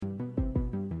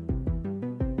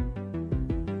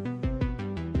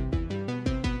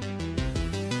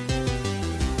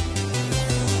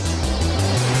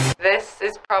This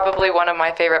is probably one of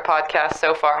my favorite podcasts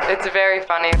so far. It's very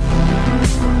funny.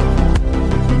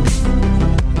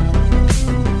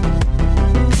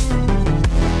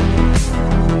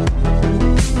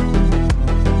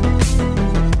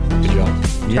 Good job.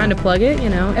 Yeah. Trying to plug it,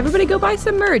 Everybody go buy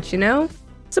some merch,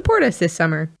 Support us this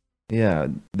summer. Yeah,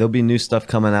 there'll be new stuff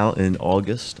coming out in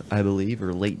August, I believe,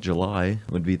 or late July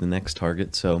would be the next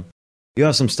target. So you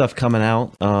have some stuff coming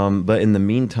out, but in the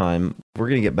meantime, we're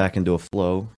gonna get back into a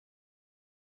flow.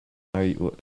 Are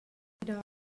you? Dog.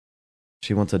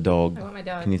 She wants a dog. I want my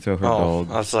dog. Can you throw her Oh,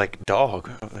 dog? I was like, dog.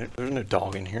 There's no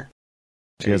dog in here.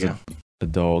 She has a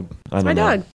dog. I don't my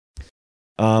know.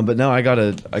 dog. But no, I got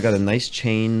a nice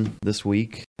chain this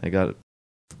week. I got,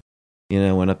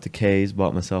 went up to K's,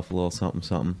 bought myself a little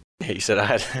something. He said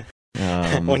I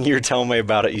had. When you were telling me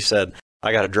about it, you said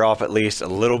I got to drop at least a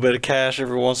little bit of cash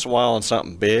every once in a while on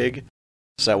something big,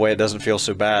 so that way it doesn't feel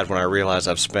so bad when I realize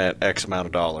I've spent X amount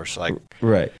of dollars. Like,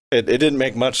 right. It didn't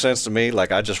make much sense to me.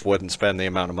 Like, I just wouldn't spend the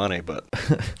amount of money, but.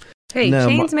 Hey, no,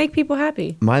 chains make people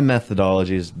happy. My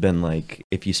methodology has been like,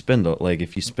 if you spend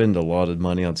a lot of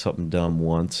money on something dumb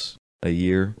once a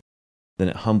year, then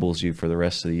it humbles you for the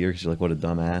rest of the year because you're like, what a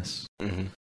dumbass. Mm-hmm.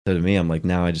 So to me, I'm like,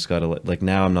 now I just gotta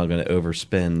now I'm not gonna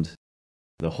overspend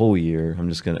the whole year. I'm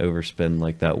just gonna overspend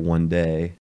like that one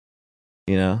day,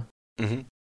 Mm-hmm.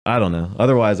 I don't know.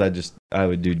 Otherwise, I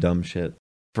would do dumb shit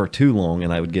for too long,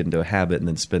 and I would get into a habit and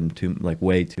then spend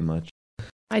way too much.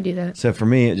 I do that. So for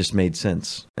me, it just made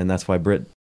sense, and that's why Britt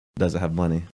doesn't have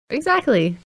money.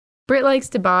 Exactly. Britt likes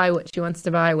to buy what she wants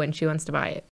to buy when she wants to buy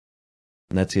it.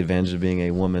 And that's the advantage of being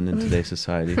a woman in today's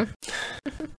society.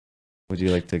 Would you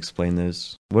like to explain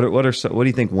those? What do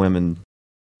you think women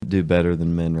do better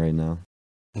than men right now?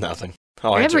 Nothing.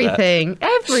 I'll answer Everything.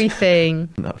 Everything.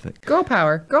 Nothing. Girl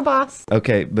power. Girl boss.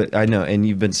 Okay, but I know, and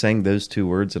you've been saying those two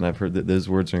words, and I've heard that those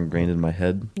words are ingrained in my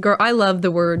head. Girl, I love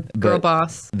the word girl But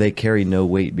boss. They carry no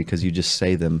weight because you just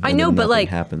say them. I and know, then but nothing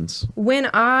happens. When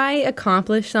I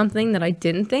accomplish something that I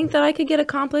didn't think that I could get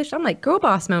accomplished, I'm like, girl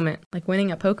boss moment. Like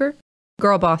winning at poker,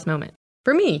 girl boss moment.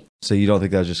 For me. So you don't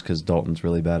think that was just because Dalton's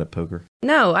really bad at poker?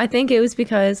 No, I think it was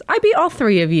because I beat all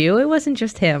three of you. It wasn't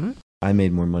just him. I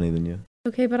made more money than you.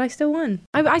 Okay, but I still won.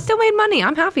 I still made money.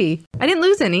 I'm happy. I didn't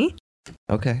lose any.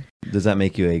 Okay. Does that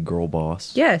make you a girl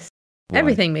boss? Yes. Why?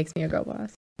 Everything makes me a girl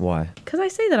boss. Why? Because I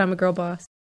say that I'm a girl boss.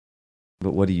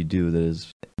 But what do you do that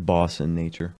is boss in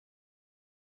nature?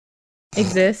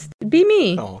 Exist. Be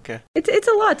me. Oh, okay. It's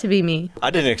a lot to be me. I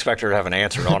didn't expect her to have an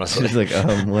answer, honestly. She's like,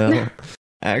 well,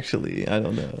 actually, I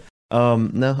don't know.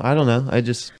 No, I don't know. I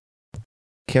just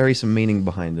carry some meaning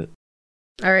behind it.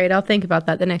 All right, I'll think about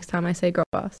that the next time I say girl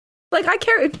boss. Like, I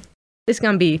carried... This is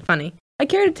going to be funny. I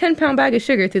carried a 10-pound bag of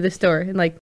sugar through the store and,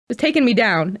 it was taking me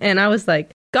down. And I was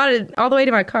like, got it all the way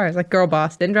to my car. I was like, girl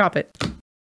boss, didn't drop it.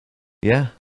 Yeah,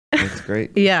 that's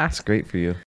great. Yeah. It's great for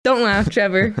you. Don't laugh,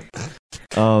 Trevor.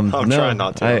 I'm trying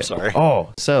not to. I'm sorry. Oh,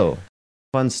 so,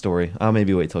 fun story. I'll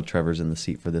maybe wait till Trevor's in the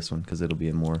seat for this one because it'll be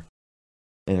a more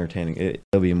entertaining.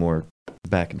 It'll be more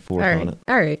back and forth on it.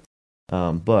 All right.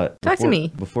 But Talk to me.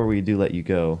 Before we do let you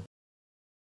go,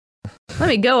 let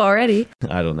me go already.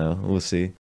 I don't know. We'll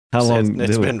see. How long?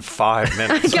 It's been 5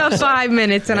 minutes. I got 5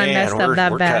 minutes and I messed up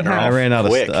that bad. I ran out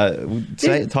quick.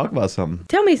 of talk about something.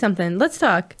 Tell me something. Let's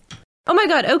talk. Oh my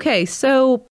God. Okay,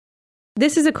 so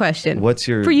this is a question. What's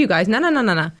your for you guys? No.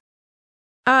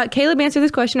 Caleb answered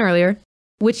this question earlier,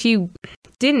 which you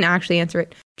didn't actually answer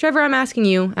it. Trevor, I'm asking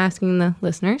you, asking the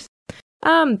listeners.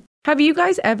 Have you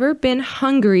guys ever been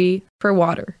hungry for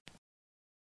water?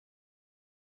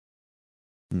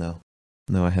 No,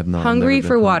 I have not. Hungry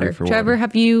for water. Trevor,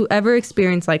 have you ever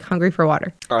experienced hungry for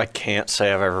water? I can't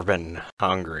say I've ever been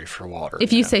hungry for water.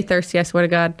 If you say thirsty, I swear to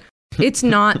God, it's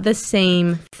not the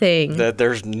same thing.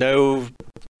 There's no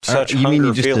such you hunger mean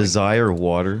you just feeling. desire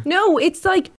water? No, it's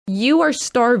like you are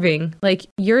starving. Like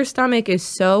your stomach is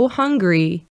so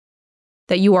hungry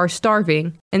that you are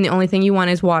starving, and the only thing you want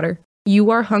is water.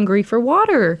 You are hungry for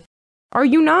water. Are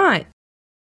you not?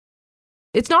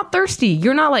 It's not thirsty.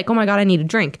 You're not like, oh my God, I need a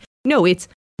drink. No, it's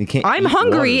I'm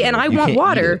hungry and I want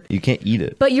water. You can't eat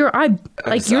it. But your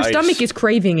stomach is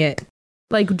craving it.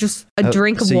 Like just a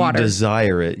drink of water. You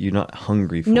desire it. You're not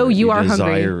hungry for it. No, you are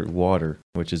hungry. You desire water,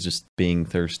 which is just being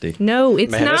thirsty. No,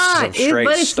 it's Man, not. This is some straight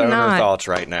it's stoner not. thoughts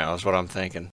right now is what I'm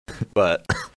thinking. But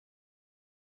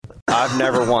I've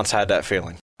never once had that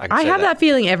feeling. I have that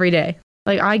feeling every day.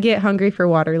 Like I get hungry for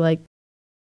water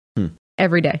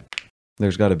every day.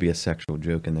 There's got to be a sexual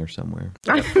joke in there somewhere.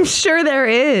 I'm sure there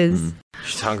is.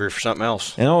 She's hungry for something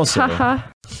else. And also,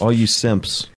 all you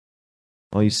simps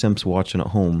watching at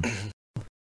home,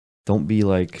 Don't be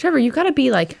like. Trevor, you gotta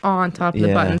be like on top of the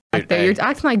Yeah. buttons back Dude, there. hey. You're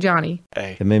acting like Johnny.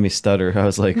 Hey, It made me stutter. I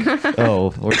was like,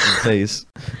 oh, where's your face?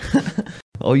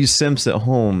 Oh, you simps at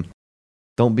home.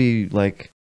 Don't be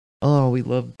like, oh, we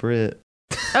love Brit.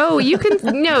 Oh, you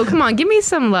can no, come on, give me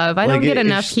some love. I don't Like, get if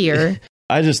enough here.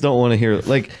 I just don't want to hear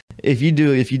like if you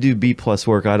do B+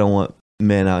 work, I don't want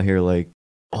men out here like,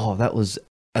 oh, that was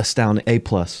astounding, A+.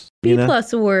 B You know?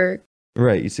 plus work.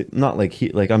 Right. You see, not like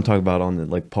like I'm talking about on the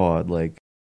like pod, like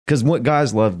because what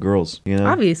guys love girls, you know.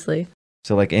 Obviously.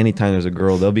 So like anytime there's a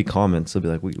girl, there'll be comments. They'll be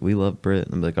like, we love Brit.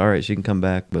 And I'm like, all right, she can come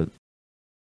back, but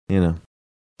you know,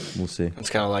 we'll see. it's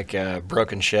kind of like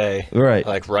Brooke and Shay. Right.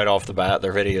 Like right off the bat,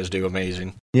 their videos do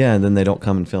amazing. Yeah, and then they don't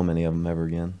come and film any of them ever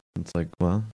again. It's like,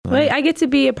 well, Wait, I get to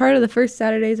be a part of the first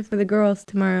Saturdays for the girls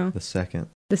tomorrow. the second.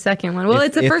 The second one. Well, If-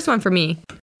 it's the if- first one for me.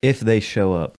 If they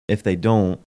show up, if they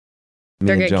don't, me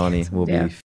They're and getting Johnny canceled, will yeah.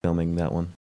 be filming that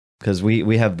one because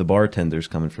we have the bartenders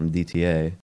coming from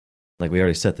DTA. Like we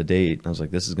already set the date. I was like,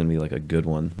 this is gonna be like a good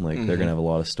one. Like they're Mhm. gonna have a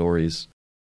lot of stories.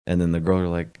 And then the girls are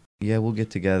like, yeah, we'll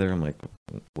get together. I'm like,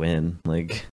 when?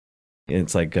 Like,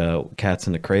 it's like cats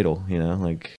in the cradle, you know?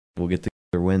 Like we'll get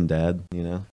together when, Dad, you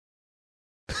know?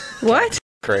 What?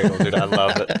 Cradle, dude, I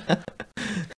love it.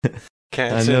 I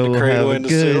Cats know in the we'll cradle have in a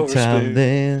the good silver time spoon.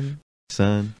 then,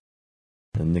 son.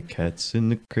 And the cat's in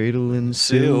the cradle in the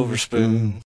Silver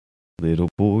spoon. Little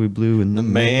boy blue and The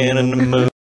man in the moon.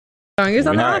 Songers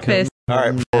on the Alright, office. All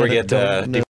right, before we get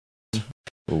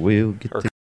we'll get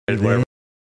whatever.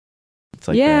 It's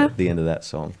like Yeah. the end of that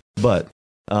song. But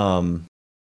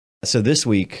so this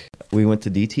week we went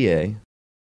to DTA.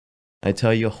 I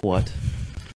tell you what,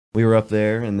 we were up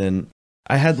there, and then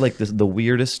I had like the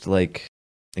weirdest like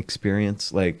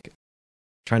experience, like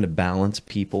trying to balance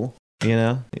people. You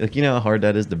know, like you know how hard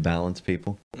that is to balance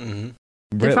people. Mhm.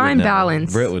 Britt would Define know.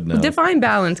 balance. Britt would know. Define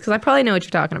balance, because I probably know what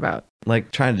you're talking about.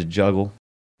 Like trying to juggle.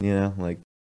 You know, like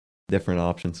different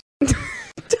options.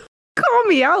 Call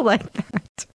me out like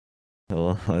that.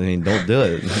 Well, I mean, don't do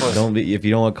it. Don't be if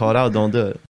you don't want caught out. Don't do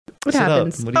it. What Sit up.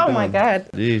 happens? What are you Oh my doing? god.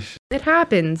 Jeez. It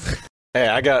happens. Hey,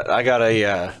 I got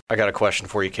a question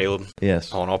for you, Caleb. Yes.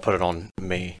 Hold on, I'll put it on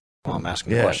me while I'm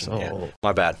asking the Yes. question. Yeah, Oh.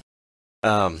 my bad.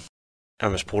 I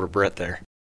almost pulled a Brett there.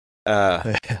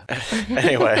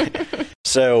 Anyway,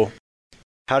 so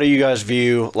how do you guys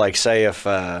view, like, say if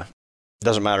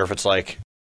doesn't matter if it's like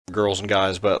girls and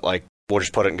guys, but like we'll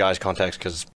just put it in guys context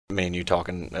because me and you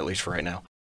talking at least for right now.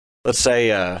 Let's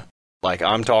say like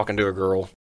I'm talking to a girl,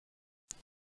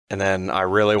 and then I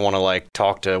really want to like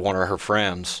talk to one of her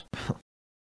friends.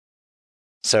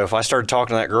 So if I started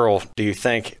talking to that girl, do you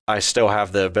think I still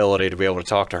have the ability to be able to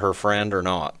talk to her friend or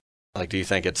not? Like, do you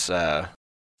think it's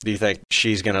do you think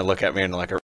she's gonna look at me in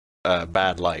like a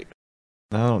bad light?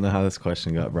 I don't know how this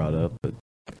question got brought up, but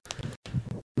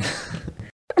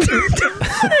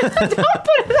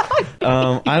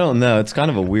I don't know. It's kind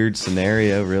of a weird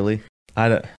scenario, really. I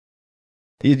don't.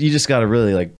 You just got to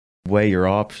really like weigh your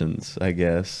options, I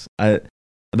guess.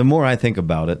 The more I think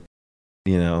about it,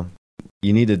 you know,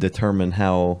 you need to determine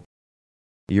how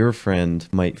your friend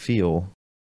might feel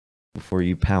before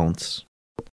you pounce,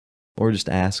 or just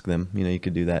ask them. You know, you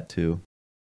could do that too.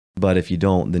 But if you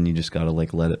don't, then you just got to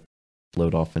like let it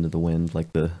float off into the wind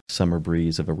like the summer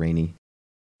breeze of a rainy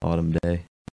autumn day.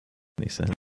 Makes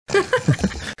sense.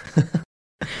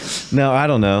 No, I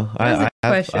don't know. That was a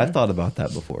I've question. thought about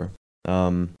that before.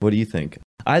 What do you think?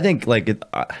 I think like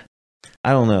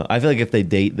I don't know. I feel like if they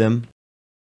date them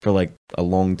for like a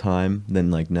long time,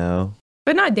 then like no.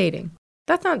 But not dating.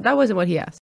 That wasn't what he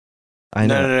asked. I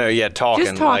know. No. Yeah, talking.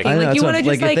 Just talking. I know, Like, that's you what- wanna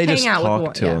just, if like, they hang just out with talk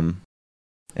one- to yeah. them,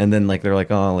 and then like they're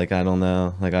like, oh, like I don't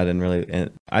know, like I didn't really.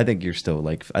 And I think you're still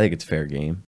like, I think it's fair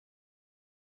game.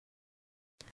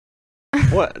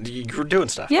 What? You were doing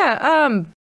stuff. Yeah,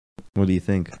 What do you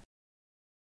think?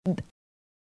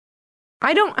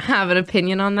 I don't have an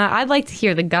opinion on that. I'd like to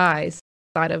hear the guys'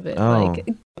 side of it. Oh, Like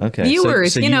Okay,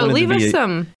 viewers, so you know, wanted to leave be us a-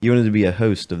 some. You wanted to be a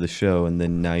host of the show, and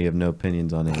then now you have no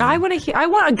opinions on it. I want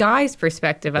a guy's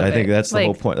perspective of it. I think that's the Like,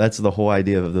 whole point. That's the whole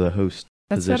idea of the host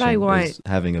That's what position. I want. Is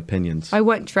having opinions. I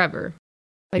want Trevor.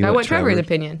 Like You I want want Trevor's Trevor?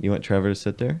 opinion. You want Trevor to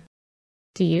sit there?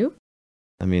 Do you?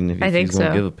 I mean, if I think he's going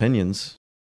to so. give opinions,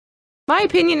 My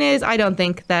opinion is I don't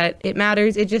think that it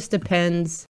matters. It just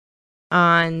depends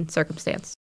on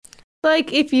circumstance.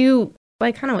 Like if you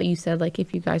like kind of what you said, like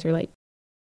if you guys are like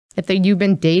you've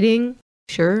been dating,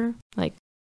 sure. Like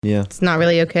yeah, it's not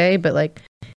really okay, but like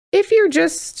if you're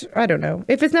just I don't know.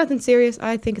 If it's nothing serious,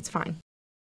 I think it's fine.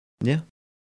 yeah,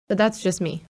 But that's just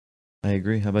me. I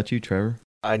agree. How about you, Trevor?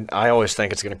 I always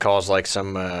think it's going to cause like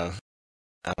some I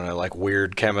don't know, like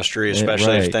weird chemistry, Yeah,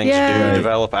 especially if right. things Yeah. do Right.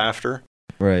 develop after.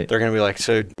 Right. They're going to be like,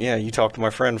 so, yeah, you talk to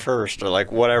my friend first, or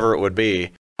like whatever it would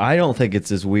be. I don't think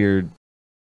it's as weird.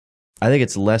 I think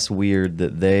it's less weird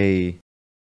that they,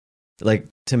 like,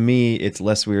 to me, it's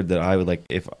less weird that I would, like,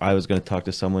 if I was going to talk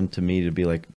to someone, to me, to be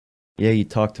like, yeah, you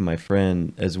talk to my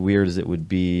friend, as weird as it would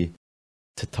be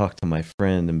to talk to my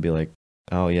friend and be like,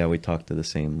 oh, yeah, we talked to the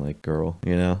same, like, girl,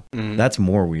 you know? Mhm. That's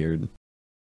more weird.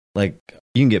 Like,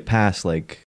 you can get past,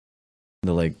 like,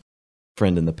 the, like,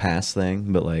 friend in the past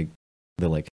thing, but, like, the,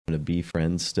 like, having to be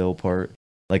friends still part.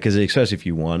 Like, cause especially if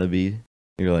you want to be,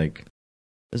 you're like,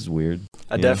 this is weird.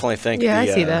 I Yeah. definitely think Yeah, I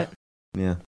the, see that.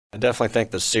 Yeah. I definitely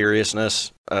think the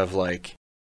seriousness of like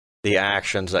the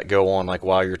actions that go on like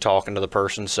while you're talking to the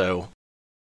person. So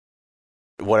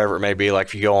whatever it may be, like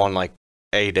if you go on like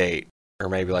a date or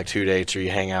maybe like 2 dates or you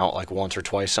hang out like once or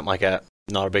twice, something like that,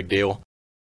 not a big deal.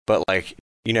 But like,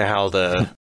 you know how the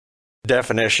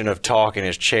definition of talking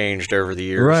has changed over the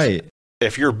years. Right.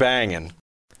 If you're banging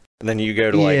and then you go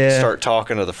to like Yeah. start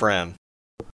talking to the friend,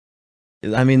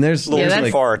 I mean, there's, a little there's too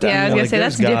like, far at that Yeah, I was point. gonna say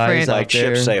there's that's guys different. out Like ship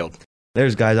there- sailed.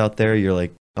 There's guys out there, you're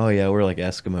like, oh yeah, we're like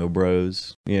Eskimo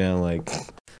bros. You know,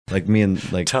 like me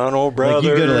and like, Tunnel like brothers.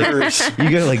 you go to like you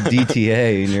go to like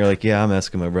DTA and you're like, yeah, I'm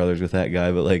Eskimo brothers with that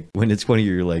guy. But like when it's one of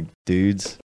your like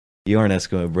dudes, you aren't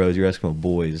Eskimo bros, you're Eskimo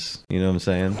boys. You know what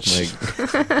I'm saying?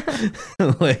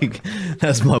 Like, like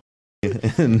that's my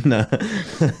and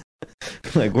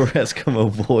like we're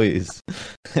Eskimo boys.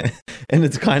 And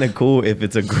it's kind of cool if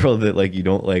it's a girl that like you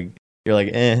don't like. You're like,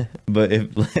 eh, but if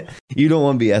you don't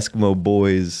want to be Eskimo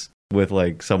boys with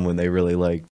like someone they really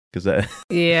like, because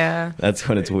Yeah. that's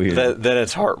when it's weird. Then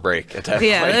it's heartbreak at that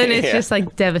Yeah, point. then it's Yeah. just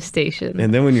like devastation.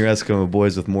 And then when you're Eskimo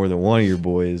boys with more than one of your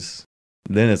boys,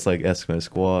 then it's like Eskimo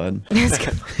squad.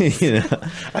 You know,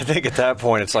 I think at that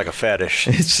point it's like a fetish.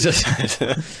 it's just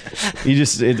you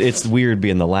just it's weird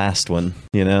being the last one.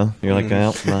 You know, you're like,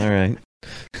 oh, all right.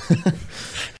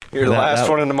 You're the last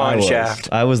one in the mine shaft.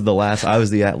 I was the last. I was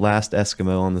the last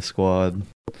Eskimo on the squad.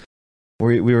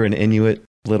 We were an Inuit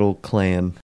little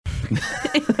clan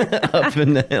up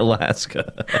in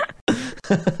Alaska.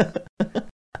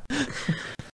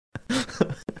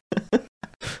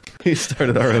 We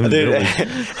started our own Dude, village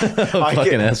of fucking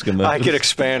could- Eskimos. I could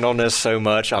expand on this so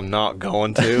much. I'm not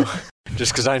going to,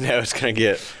 just because I know it's going to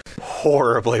get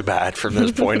horribly bad from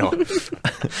this point on.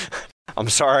 I'm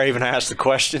sorry I even asked the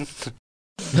question.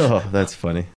 Oh, that's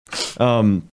funny.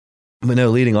 But no,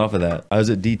 leading off of that, I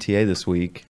was at DTA this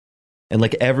week, and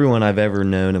like everyone I've ever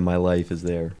known in my life is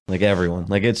there. Like everyone.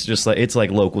 Like it's just like it's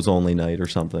like locals only night or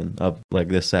something up like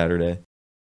this Saturday.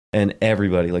 And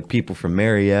everybody, like people from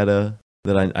Marietta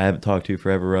that I haven't talked to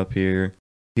forever up here,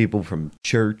 people from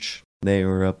church, they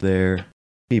were up there,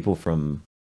 people from,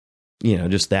 you know,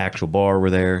 just the actual bar were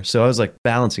there. So I was like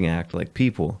balancing act, like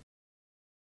people.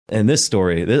 And this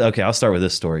story, okay, I'll start with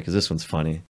this story because this one's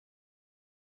funny.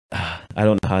 I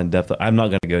don't know how in depth, I'm not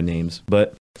going to go names,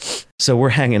 but so we're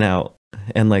hanging out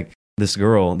and like this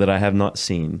girl that I have not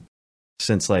seen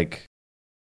since like,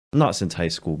 not since high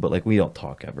school, but like we don't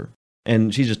talk ever.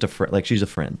 And she's just a friend, like she's a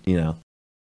friend, you know?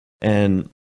 And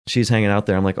she's hanging out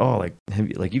there. I'm like, oh, like, have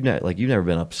you, like, you've never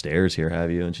been upstairs here, have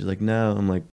you? And she's like, no. I'm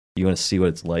like, you want to see what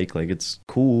it's like? Like, it's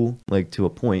cool, like to a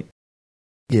point.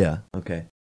 Yeah. Okay.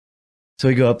 So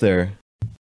we go up there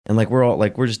and like,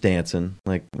 we're just dancing,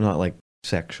 like not like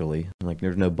sexually, like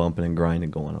there's no bumping and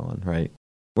grinding going on. Right.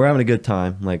 We're having a good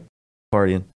time, like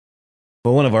partying.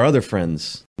 But one of our other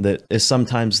friends that is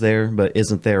sometimes there, but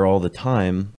isn't there all the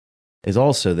time is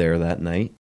also there that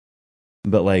night.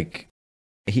 But like,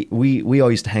 we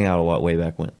all used to hang out a lot way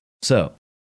back when. So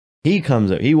he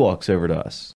walks over to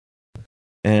us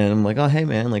and I'm like, oh, hey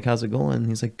man, like, how's it going?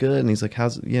 He's like, good. And he's like,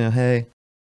 how's it, you know, hey,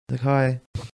 like, hi.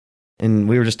 And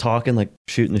we were just talking, like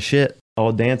shooting the shit,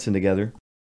 all dancing together.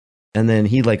 And then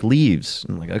he like leaves.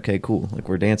 I'm like, okay, cool. Like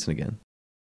we're dancing again.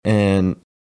 And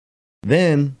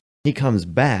then he comes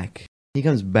back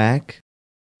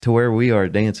to where we are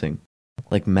dancing,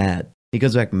 like mad. He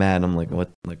goes back mad. I'm like,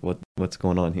 what's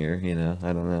going on here? You know,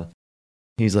 I don't know.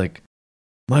 He's like,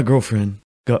 my girlfriend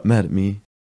got mad at me.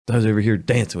 I was over here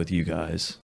dancing with you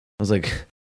guys. I was like,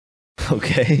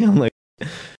 okay. I'm like,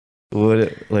 what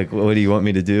do you want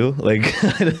me to do? Like,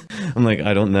 I'm like,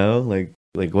 I don't know. Like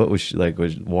what was she like?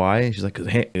 Why? She's like,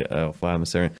 I'm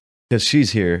sorry, because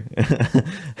she's here.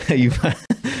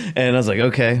 And I was like,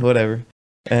 okay, whatever.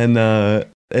 And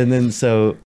then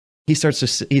so he's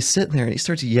sitting there and he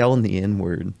starts yelling the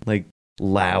N-word, like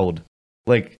loud,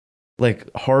 like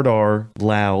hard R,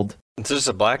 loud. Is this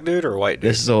a black dude or a white dude?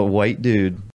 This is a white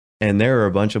dude, and there are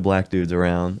a bunch of black dudes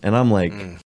around, and I'm like,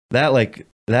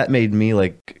 that made me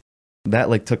like, that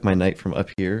like took my night from up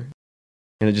here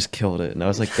and it just killed it. And I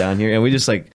was like down here, and we just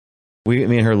like me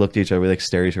and her looked at each other. We like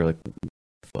stared at each other like,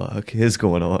 fuck is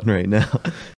going on right now?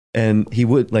 And he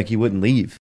wouldn't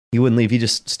leave. He wouldn't leave. He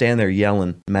just stand there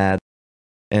yelling, mad,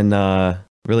 and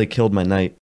really killed my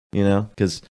night, you know?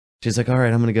 Because she's like, all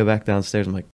right, I'm gonna go back downstairs.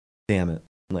 I'm like, damn it.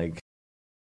 Like,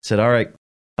 said, all right,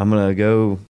 I'm gonna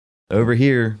go over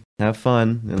here, have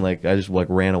fun, and like I just like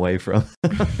ran away from.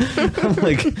 I'm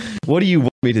like, what do you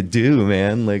want me to do,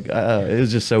 man? Like, it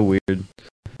was just so weird.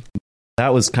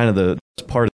 That was kind of the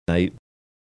part of the night,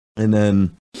 and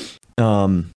then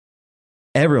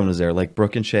everyone was there. Like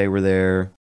Brooke and Shay were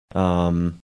there.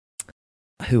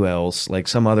 Who else? Like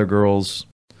some other girls.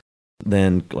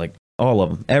 Then like all of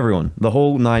them, everyone, the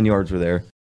whole 9 yards were there.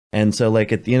 And so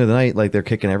like at the end of the night, like they're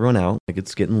kicking everyone out. Like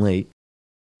it's getting late,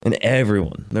 and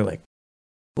they're like,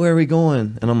 where are we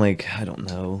going? And I'm like, I don't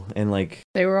know. And like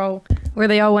were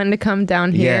they all wanting to come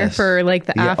down here yes. for like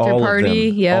the after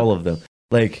party? Yeah, all of them.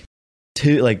 Like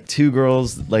two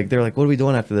girls, like they're like, what are we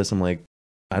doing after this? I'm like,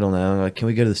 I don't know. Like, can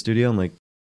we go to the studio? I'm like,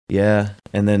 yeah.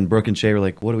 And then Brooke and Shay were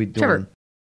like, what are we doing? Sure.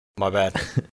 My bad.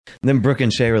 And then Brooke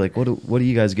and Shay were like, what are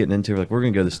you guys getting into? We're like, we're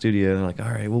gonna go to the studio. And they're like,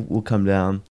 all right, we'll come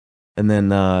down. And then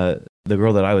the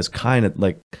girl that I was kind of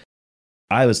like,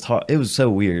 it was so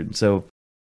weird. So,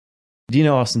 do you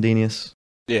know Austin Denius?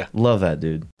 Yeah. Love that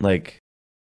dude. Like,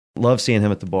 love seeing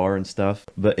him at the bar and stuff.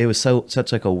 But it was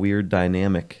such like a weird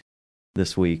dynamic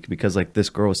this week because like this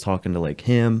girl was talking to like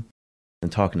him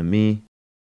and talking to me,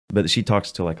 but she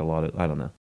talks to like a lot of, I don't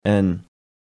know. And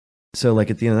so like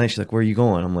at the end of the night, she's like, where are you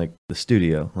going? I'm like, the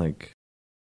studio. Like,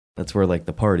 that's where like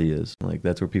the party is. Like,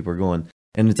 that's where people are going.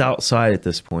 And it's outside at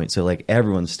this point. So like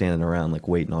everyone's standing around like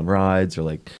waiting on rides or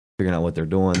like figuring out what they're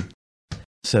doing.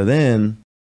 So then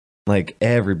like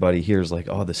everybody hears like,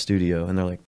 oh, the studio. And they're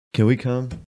like, can we come?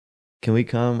 Can we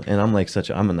come? And I'm like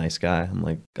I'm a nice guy. I'm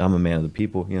like, I'm a man of the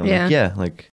people. You know, yeah.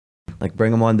 Like, yeah, like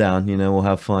bring them on down. You know, we'll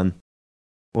have fun.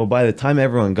 Well, by the time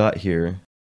everyone got here,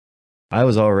 I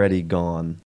was already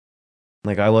gone.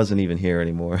 Like I wasn't even here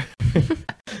anymore.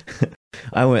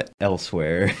 I went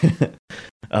elsewhere.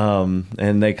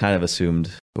 And they kind of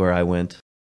assumed where I went.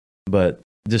 But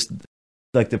just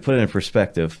like to put it in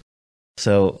perspective,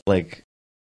 so like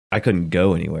I couldn't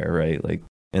go anywhere, right? Like,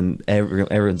 and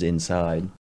everyone's inside.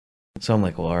 So I'm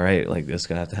like, well, all right, like this is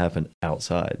gonna have to happen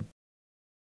outside.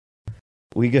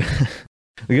 We go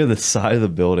to the side of the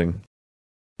building,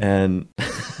 and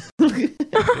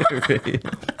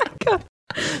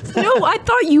no, I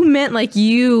thought you meant like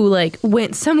you like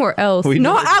went somewhere else,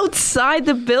 not outside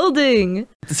the building.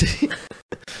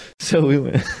 So we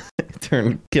went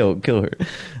kill her.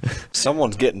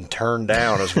 Someone's getting turned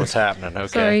down is what's happening. Okay.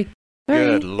 Sorry.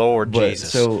 Good Lord But,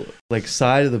 Jesus. So like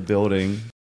side of the building,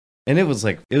 and it was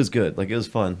good. Like it was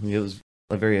fun. It was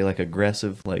a very like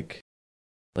aggressive, like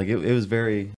it was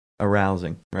very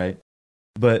arousing, right?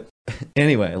 But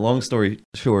anyway, long story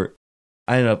short,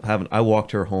 I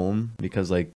walked her home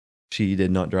because like she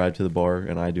did not drive to the bar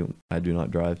and I do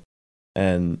not drive.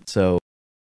 And so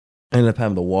I ended up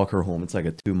having to walk her home. It's like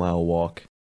a 2-mile walk.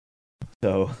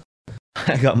 So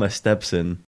I got my steps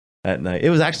in at night. It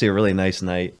was actually a really nice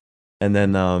night. And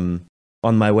then on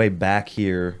my way back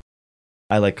here,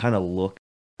 I like kind of looked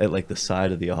at like the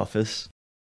side of the office,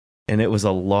 and it was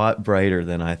a lot brighter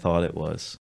than I thought it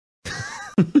was.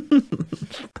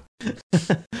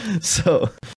 So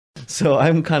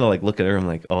I'm kind of like looking at her. I'm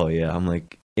like, oh yeah. I'm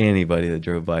like, anybody that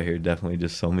drove by here definitely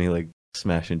just saw me like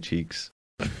smashing cheeks.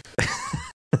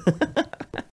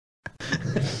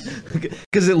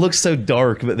 Because it looks so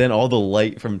dark, but then all the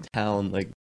light from town, like,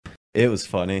 it was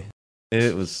funny.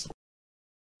 It was.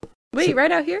 Wait,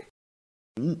 right out here?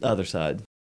 Other side.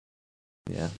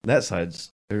 Yeah, that side's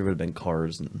there would have been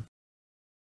cars and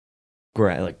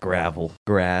gravel,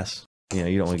 grass. You know,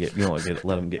 you don't want to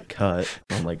let them get cut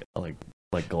on like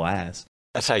glass.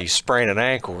 That's how you sprain an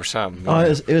ankle or something. Oh,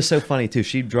 it was so funny too.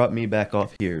 She dropped me back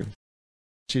off here.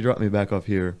 And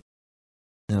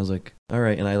I was like, all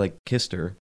right. And I like kissed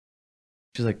her.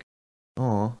 She's like,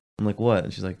 oh. I'm like, what?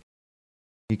 And she's like,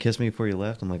 you kissed me before you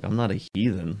left? I'm like, I'm not a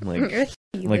heathen. Like,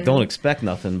 like don't expect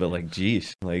nothing, but like,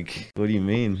 geez, like, what do you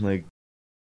mean? Like,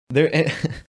 there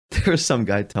was some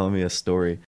guy telling me a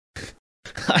story.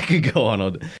 I could go on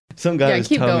all day. Some guy was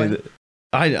telling me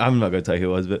that I'm not gonna tell you who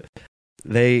it was, but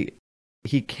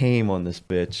he came on this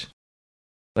bitch,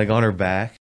 like on her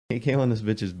back. He came on this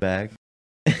bitch's back.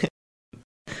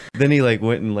 Then he like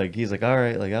went and like he's like, all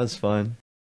right, like that was fun.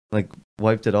 Like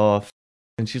wiped it off,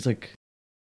 and she's like,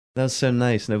 that was so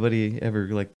nice. Nobody ever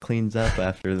like cleans up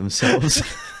after themselves.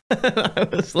 I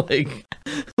was like,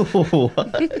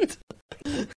 what?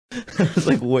 I was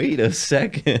like, wait a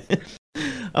second.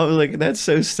 I was like, that's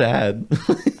so sad.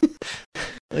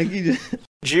 Like you just.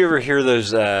 Did you ever hear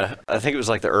those? I think it was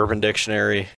like the Urban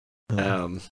Dictionary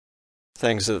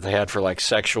things that they had for like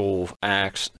sexual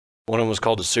acts. One of them was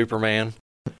called a Superman.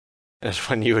 It's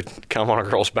when you would come on a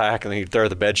girl's back and then you'd throw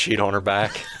the bed sheet on her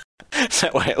back.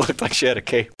 That way it looked like she had a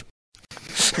cape.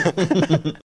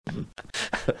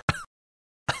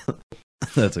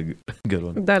 That's a good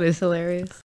one. That is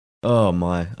hilarious. Oh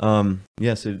my.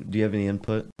 Yeah. So, do you have any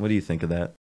input? What do you think of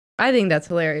that? I think that's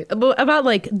hilarious. About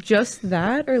like just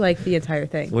that or like the entire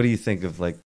thing? What do you think of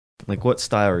like what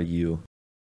style are you?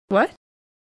 What?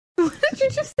 What did you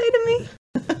just say to me?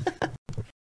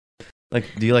 Like,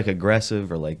 do you like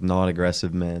aggressive or like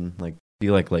non-aggressive men? Like, do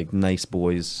you like nice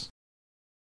boys?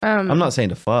 I'm not saying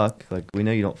to fuck. Like, we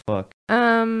know you don't fuck.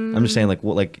 I'm just saying like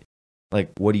what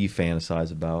what do you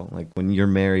fantasize about? Like when you're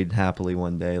married happily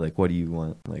one day, like what do you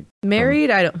want? Like married,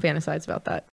 I don't fantasize about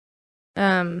that.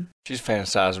 She's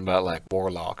fantasizing about like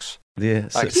warlocks. Yeah.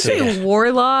 Did you say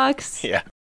warlocks? Yeah.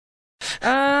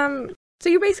 So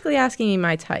you're basically asking me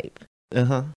my type.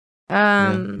 Uh-huh.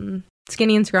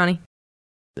 Skinny and scrawny.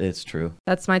 It's true.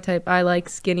 That's my type. I like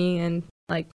skinny and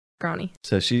like scrawny.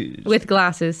 So she with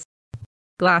glasses.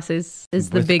 Glasses is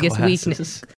the biggest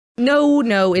weakness.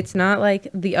 No, it's not like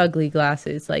the ugly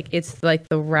glasses. Like it's like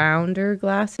the rounder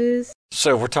glasses.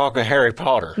 So we're talking Harry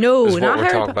Potter. No, is what not we're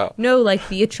Harry talking about. No, like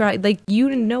the like you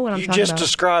know what I'm talking about. You just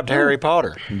described Harry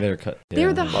Potter. You better cut. Yeah,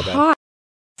 they're the hot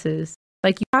glasses.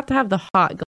 Like you have to have the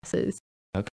hot glasses.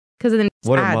 Okay. Because then it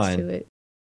what are adds mine? to it.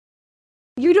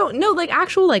 You don't know, like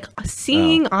actual like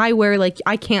seeing eyewear. Like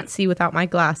I can't see without my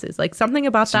glasses. Like something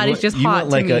about that is just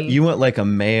hot to me. You want like a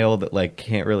male that like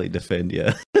can't really defend you.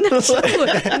 No.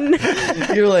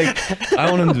 You're like,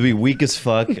 I want him to be weak as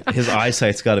fuck. His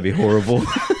eyesight's got to be horrible.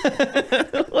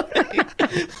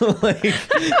 like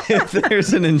if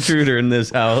there's an intruder in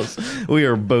this house, we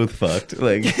are both fucked.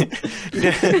 Like,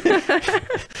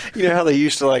 you know how they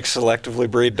used to like selectively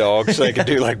breed dogs so they could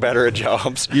do like better at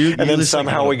jobs, and then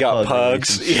somehow we got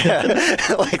pugs. Yeah,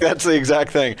 like that's the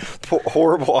exact thing.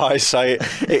 Horrible eyesight.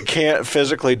 It can't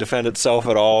physically defend itself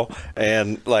at all,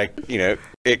 and like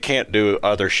it can't do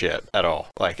other shit at all.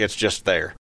 Like it's just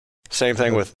there. Same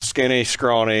thing with skinny,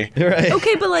 scrawny. Right.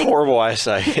 Okay, but like horrible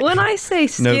eyesight. When I say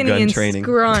skinny and training.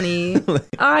 scrawny,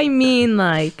 I mean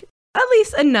like at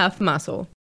least enough muscle.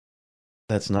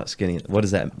 That's not skinny. What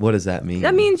does that mean?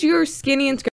 That means you're skinny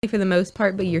and scrawny for the most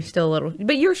part, but you're still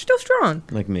strong.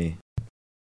 Like me.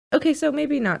 Okay, so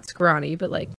maybe not scrawny, but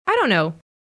like I don't know.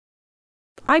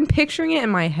 I'm picturing it in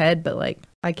my head, but like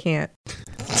I can't.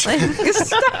 Like,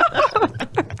 stop.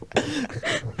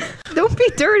 Don't be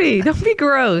dirty. Don't be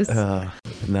gross. No,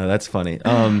 that's funny.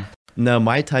 No,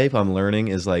 my type I'm learning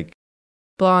is like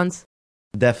blondes.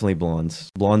 Definitely blondes.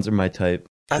 Blondes are my type.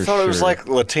 I thought it was like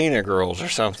Latina girls or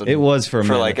something. It was for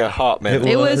like a hot minute.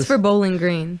 It was for Bowling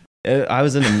Green. I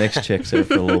was into mixed chicks there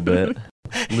for a little bit.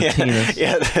 Latinas.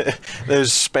 Yeah,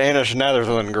 those Spanish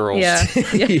Netherlands girls. Yeah.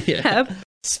 Yeah.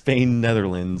 Spain,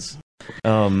 Netherlands.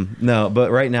 No,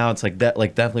 but right now it's like that.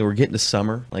 Like definitely, we're getting to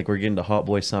summer. Like we're getting to hot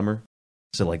boy summer.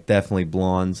 So like definitely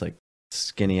blondes, like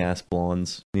skinny ass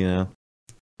blondes. You know,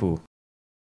 ooh,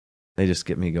 they just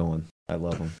get me going. I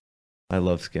love them. I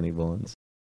love skinny blondes.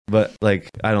 But like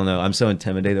I don't know, I'm so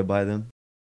intimidated by them.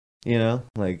 You know,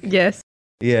 like yes,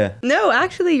 yeah. No,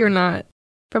 actually, you're not.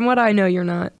 From what I know, you're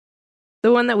not.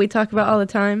 The one that we talk about all the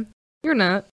time. You're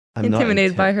not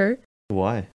intimidated by her.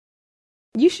 Why?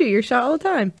 You shoot your shot all the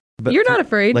time. But you're not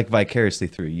afraid. Like vicariously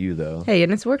through you, though. Hey,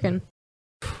 and it's working.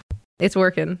 It's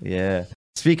working. Yeah.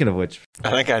 Speaking of which,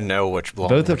 I think I know which blonde.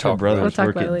 Both of her brothers we'll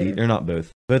work at or not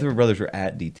both. Both of her brothers were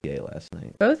at DTA last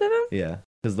night. Both of them? Yeah,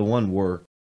 because the one worked.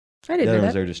 I didn't know that. The other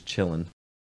ones are just chilling.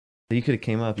 So you could have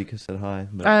came up. You could have said hi.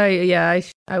 But... yeah,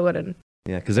 I wouldn't.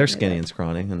 Yeah, because they're skinny and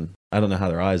scrawny, and I don't know how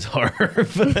their eyes are.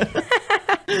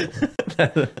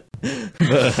 But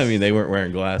I mean, they weren't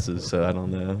wearing glasses, so I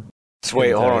don't know. So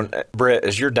wait, hold on, Britt.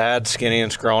 Is your dad skinny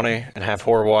and scrawny and have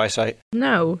horrible eyesight?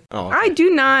 No, oh, okay. I do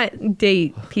not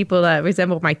date people that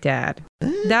resemble my dad.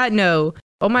 That no.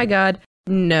 Oh my God,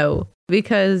 no.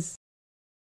 Because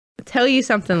I'll tell you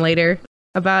something later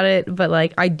about it, but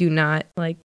like I do not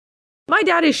like. My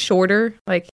dad is shorter.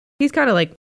 Like he's kind of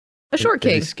like a short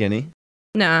king. Is he skinny?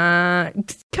 Nah,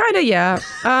 kind of, yeah.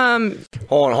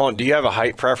 Hold on. Do you have a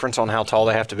height preference on how tall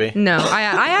they have to be? No,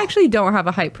 I actually don't have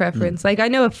a height preference. Like I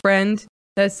know a friend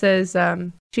that says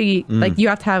she like you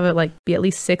have to have it like be at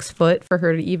least 6 foot for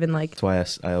her to even like.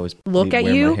 That's why I always look at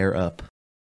wear you. My hair up.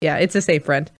 Yeah, it's the same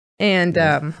friend, and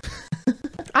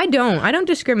I don't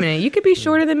discriminate. You could be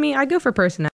shorter than me. I go for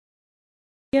personality.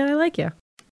 Yeah, I like you.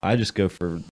 I just go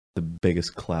for the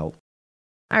biggest clout.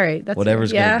 All right, that's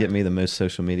Whatever's yeah. gonna get me the most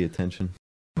social media attention.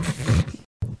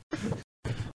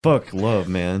 Fuck love,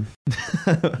 man.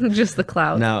 Just the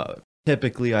clout. Now,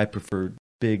 typically, I prefer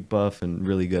big, buff, and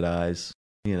really good eyes.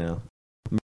 You know,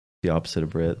 the opposite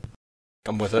of Brit.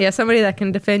 I'm with it. Yeah, somebody that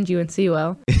can defend you and see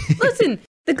well. Listen,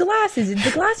 the glasses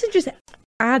just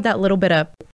add that little bit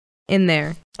up in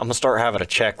there. I'm gonna start having a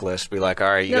checklist. Be like, all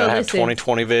right, you No, gotta have listen.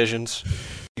 20/20 visions.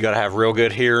 You gotta have real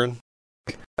good hearing.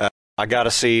 I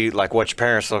gotta see like what your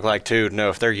parents look like too to know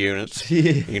if they're units.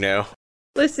 You know.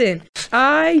 Listen,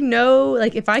 I know,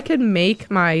 like, if I could make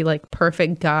my, like,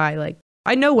 perfect guy, like,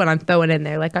 I know what I'm throwing in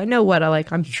there. Like, I know what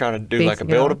I'm You trying to do like a basing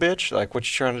it build a on. bitch? Like what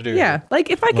you trying to do? Yeah, like,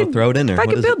 if I Well, could, throw it in there. if I What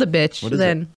could is build a bitch, What is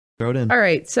then, Throw it in. all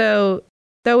right, so,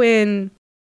 throw in,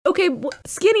 okay,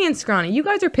 skinny and scrawny. You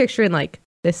guys are picturing, like,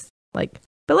 this, like,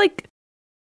 but, like,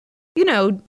 you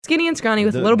know, skinny and scrawny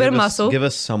with a little bit of muscle. Give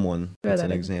us someone. Throw That's that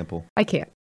an in. example. I can't.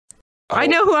 Oh, I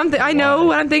know who I know why?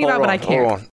 what I'm thinking about, but I can't.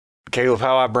 Hold on. Caleb,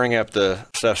 how I bring up the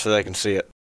stuff so they can see it?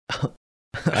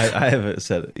 I haven't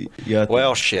said it. Yeah.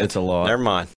 Well, shit. It's a lot. Never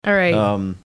mind. All right.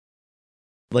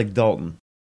 Like Dalton.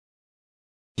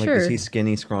 Like, Sure. is he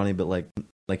skinny, scrawny, but like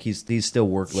he's still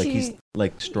like he's He-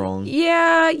 like strong.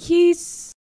 Yeah,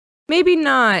 he's maybe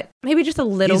not. Maybe just a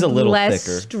little, He's a little less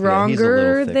thicker. Yeah, he's a stronger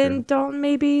little than thicker. Dalton.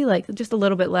 Maybe like just a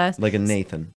little bit less. Like a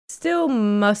Nathan, Still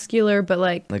muscular, but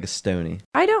like like a Stony,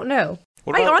 I don't know.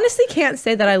 What I about, honestly can't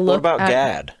say that I what look. about at,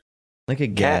 Gad? like a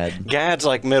Gad. Gad's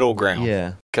like middle ground.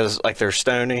 Yeah, Because like there's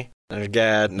Stoney, there's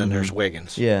Gad, and then Mhm. there's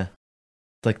Wiggins. yeah.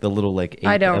 It's like the little like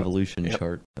I ape don't- evolution Yep.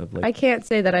 chart of like. I can't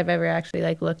say that I've ever actually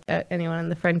like looked at anyone in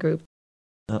the friend group.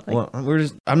 well, we're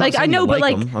just. I'm not like, I saying know, you but,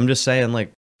 like like- them. I'm just saying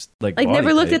like Like body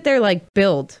never looked type. at their like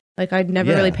build. Like I'd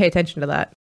never Yeah. really pay attention to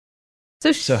that.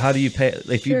 So how do you pay?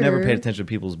 If you've never Sure. paid attention to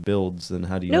people's builds, then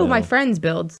how do you No, know? my friends'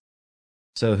 builds.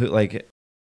 So who like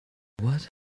what?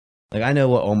 Like I know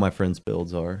what all my friends'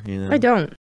 builds are. You know. I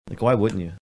don't. Like why wouldn't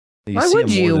you? You Why see would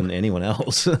them you? more than anyone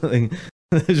else.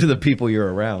 Like, those are the people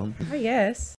you're around. I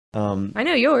guess. Um, I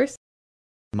know yours.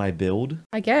 my build.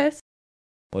 I guess.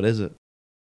 What is it?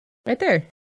 Right there.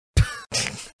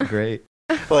 Great,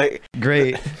 Like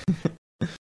great.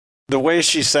 the way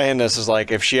she's saying this is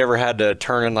like if she ever had to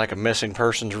turn in like a missing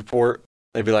persons report,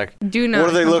 they'd be like, Do not. What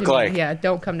do they come look to me. like? Yeah,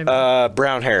 don't come to me.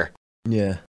 brown hair.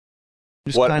 Yeah.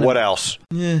 Just What kinda- what else?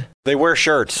 Yeah. They wear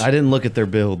shirts. I didn't look at their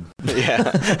build.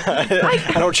 Yeah.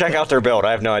 I don't check out their build.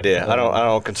 I have no idea. I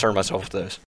don't concern myself with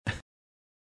those.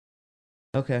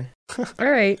 Okay. All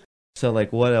right. So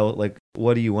like, what else? Like,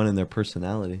 what do you want in their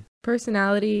personality?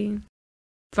 Personality.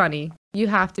 Funny. You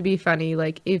have to be funny.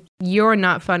 Like if you're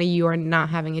not funny, you are not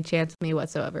having a chance with me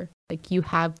whatsoever. Like you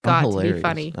have I'm got to be hilarious.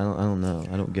 funny. I don't know.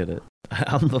 I don't get it.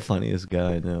 I'm the funniest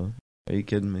guy I know. Are you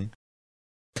kidding me?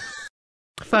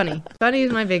 Funny. Funny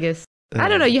is my biggest. I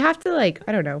don't know. You have to like.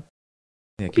 I don't know.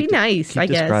 Yeah, Be keep nice. keep I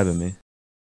guess. describing me.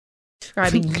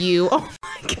 Describing you. Oh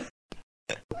my god.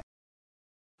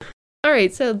 All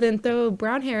right. So then throw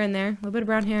brown hair in there. A little bit of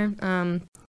brown hair.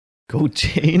 Gold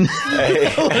chain.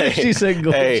 Hey, She said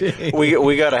gold Hey, chain.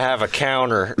 we got to have a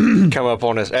counter come up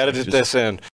on this. Edit Just- this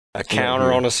in. A right counter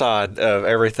here. on the side of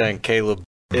everything Caleb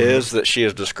is that she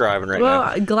is describing right now.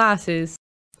 Well, glasses.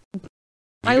 You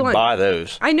I can want- buy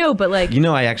those. I know, but like You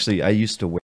know, I used to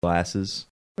wear glasses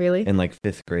really. in like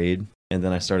 5th grade, and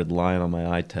then I started lying on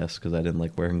my eye test because I didn't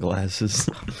like wearing glasses.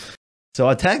 So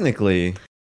I technically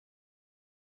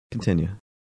continue.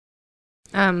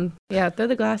 Yeah. Throw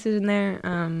the glasses in there.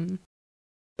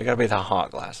 They got to be the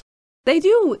hot glass. They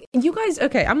do. You guys.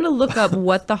 Okay. I'm gonna look up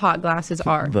what the hot glasses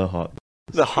are. The hot.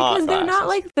 The hot Because they're not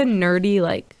glasses. like the nerdy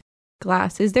like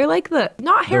glasses. They're like the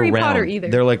not Harry they're Potter round. either.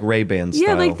 They're like Ray-Ban style.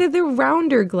 yeah, like they're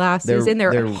rounder glasses and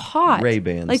they're hot.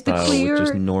 Ray-Ban Like the style clear- with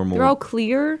just normal They're all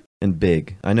clear. and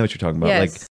big. I know what you're talking about.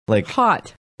 Yes. Like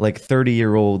Hot. like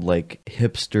 30-year-old like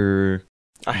hipster.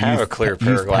 I have a youth- clear pair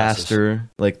youth of glasses. pastor,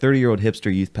 like 30-year-old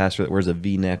hipster youth pastor that wears a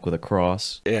V-neck with a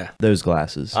cross. Yeah. Those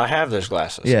glasses. I have those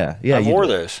glasses. yeah, I you wore do.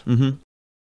 those. Mm-hmm.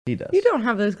 He does. You don't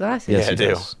have those glasses. Yes, Yeah, he I do.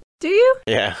 does. Do you?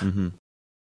 Yeah. Mm-hmm.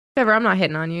 Trevor, I'm not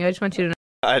hitting on you. I just want you to know.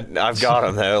 I've got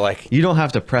them though. Like, You don't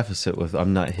have to preface it with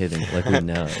 "I'm not hitting." Like we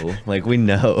know. Like we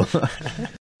know.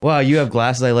 Wow, you have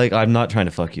glasses I like. I'm not trying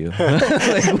to fuck you.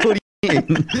 Like, what do you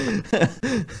mean?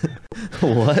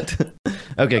 What?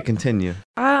 Okay, continue.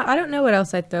 I don't know what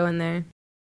else I'd throw in there.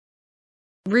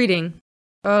 Reading.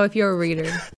 Oh, if you're a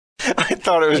reader. I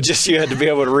thought it was just you had to be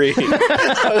able to read.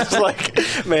 I was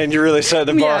like, man, you really set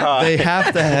the bar Yeah. high. They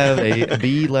have to have a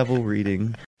B level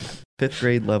reading, 5th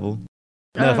grade level.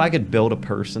 Now, if I could build a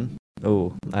person,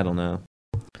 oh, I don't know.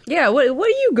 Yeah. What are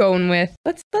you going with?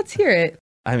 Let's hear it.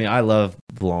 I mean, I love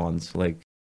blondes. Like,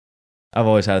 I've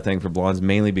always had a thing for blondes,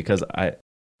 mainly because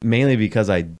mainly because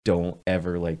I don't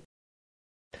ever like.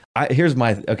 Here's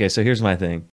my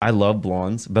thing. I love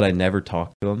blondes, but I never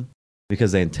talk to them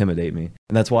because they intimidate me,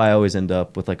 and that's why I always end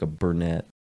up with like a brunette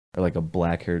or like a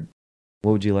black haired.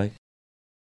 What would you like?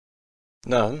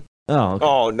 None. Oh, okay.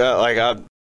 Oh no! Like I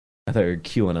thought you were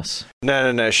cueing us.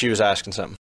 No. She was asking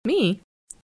something. Me?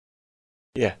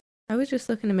 Yeah. I was just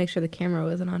looking to make sure the camera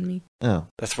wasn't on me. Oh,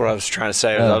 That's what I was trying to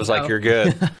say. I was like, Oh. you're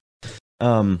good.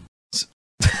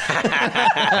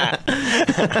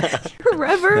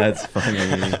 Trevor. That's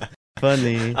funny.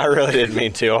 Funny. I really didn't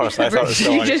mean to, honestly. I thought it was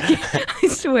You funny. I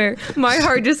swear, my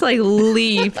heart just like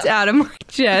leaped out of my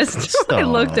chest. I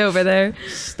looked Stop. over there.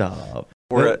 Stop.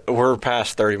 We're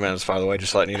past 30 minutes, by the way,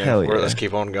 just letting you know. Hell yeah. Let's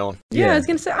keep on going. Yeah, Yeah. I was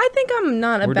gonna say. I think I'm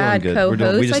not a We're bad doing good.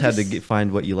 co-host. We just I had to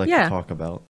find what you like Yeah. to talk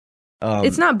about.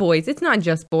 It's not boys. It's not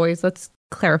just boys. Let's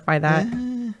clarify that.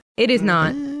 It is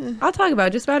not. I'll talk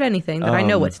about just about anything that I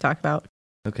know what to talk about.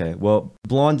 Okay. Well,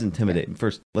 blondes intimidate.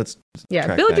 First, let's Yeah,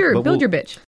 track build back, your but build your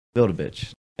bitch. build a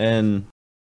bitch. And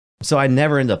so I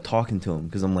never end up talking to them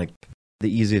because I'm like the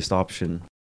easiest option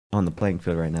on the playing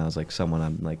field right now is like someone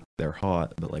I'm like they're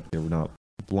hot but like they're not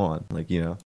blonde, like, you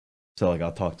know. So like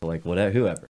I'll talk to like whatever,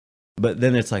 whoever. But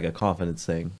then it's like a confidence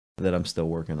thing that I'm still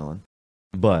working on.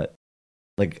 But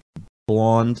like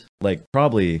blonde, like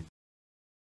probably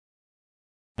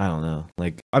I don't know.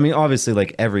 Like I mean obviously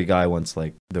like every guy wants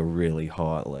like the really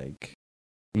hot, like,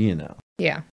 you know.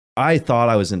 Yeah. I thought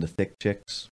I was into thick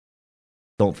chicks.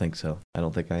 Don't think so. I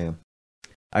don't think I am.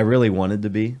 I really wanted to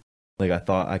be. Like, I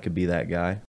thought I could be that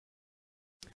guy.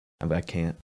 But I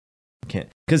can't.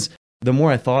 Because the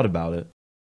more I thought about it,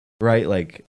 right,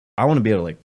 like, I want to be able to,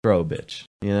 like, throw a bitch,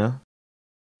 you know?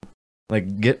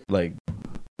 Like, get, like,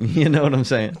 you know what I'm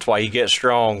saying? That's why you get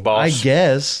strong, boss. I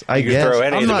guess. You can throw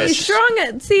any I'm of the not bitches.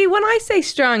 Strong. See, when I say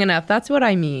strong enough, that's what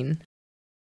I mean.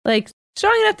 Like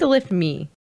strong enough to lift me.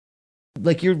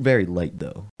 like, you're very light,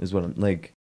 though, is what I'm,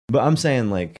 like, but I'm saying,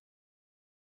 like,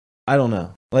 I don't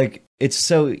know. Like, it's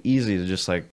so easy to just,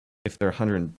 like, if they're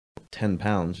 110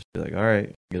 pounds, just be like, all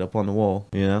right, get up on the wall,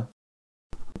 you know?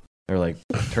 Or, like,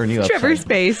 turn you up. Trevor's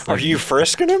face. Are you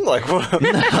frisking him? Like, what?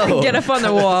 No. Get up on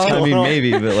the wall. I mean, on?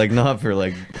 maybe, but, like, not for,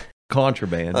 like,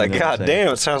 contraband. Like, you know what I'm god saying?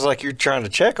 damn, it sounds like you're trying to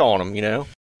check on him, you know?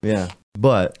 Yeah.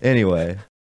 But, anyway,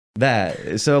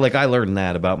 so, like, I learned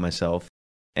that about myself.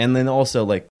 And then also,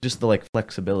 like, just the, like,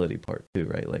 flexibility part, too,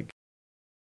 right? Like,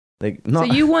 not...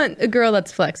 So you want a girl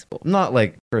that's flexible. Not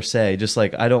like per se, just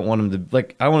like I don't want him to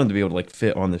like I want him to be able to like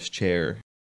fit on this chair,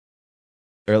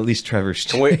 or at least Trevor's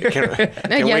chair.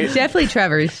 Yeah, we- definitely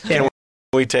Trevor's chair. Can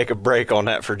we take a break on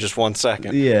that for just 1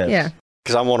 second? Yes. Yeah.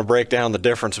 Because I want to break down the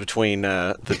difference between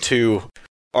the two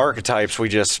archetypes we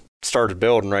just started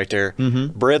building right there.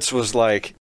 Mm-hmm. Brits was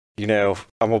like, you know,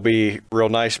 I'm going to be real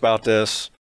nice about this.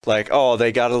 Like, oh,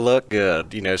 they got to look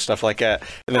good, you know, stuff like that.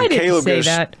 And then I didn't Caleb say goes,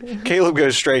 that. Caleb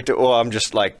goes straight to, well, I'm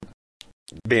just like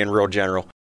being real general.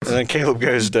 And then Caleb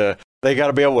goes to, they got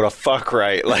to be able to fuck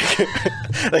right. Like,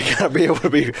 they got to be able to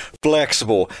be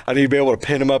flexible. I need to be able to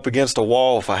pin him up against a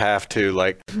wall if I have to.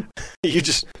 Like, you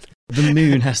just, The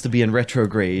moon has to be in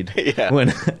retrograde. yeah.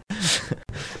 When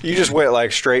You just went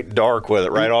like straight dark with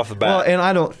it right off the bat. well,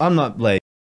 and I'm not like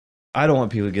I don't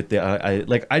want people to get the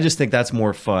I just think that's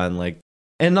more fun, like,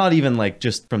 and not even like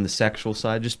just from the sexual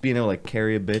side, just being able to like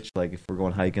carry a bitch, like if we're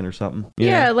going hiking or something. you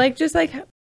Yeah, know? like just like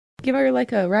give her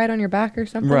like a ride on your back or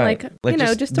something. Right. Like, you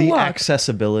know, just to the walk.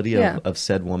 accessibility Yeah. of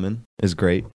said woman is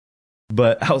great.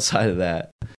 But outside of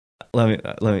that, let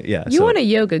me yeah. You so want a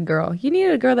yoga girl. You need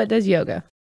a girl that does yoga.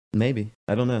 maybe.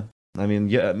 I don't know. I mean,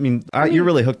 yeah. You're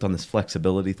really hooked on this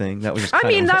flexibility thing. That was just. I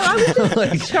mean, I was just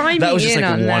like, chiming that was just in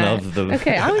like on one that. of the.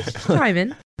 Okay, I was just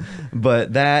chiming.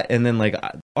 But that, and then like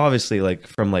obviously, like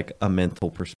from like a mental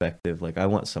perspective, like I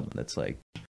want someone that's like,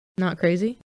 Not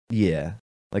crazy. yeah,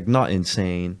 like not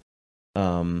insane.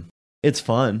 It's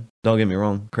fun. Don't get me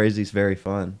wrong. Crazy's very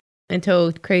fun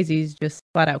Until crazy's just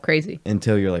flat out crazy.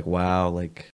 until you're like, wow,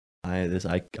 like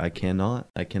I cannot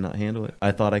handle it.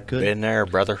 I thought I could. Been there,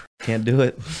 brother. Can't do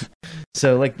it.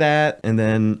 So like that, and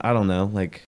then I don't know,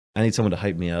 like I need someone to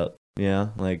hype me up. Yeah,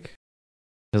 like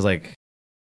because like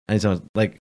I need someone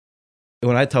like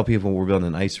when I tell people we're building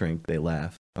an ice rink, they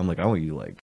laugh. I'm like, I want you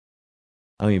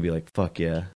to be like, fuck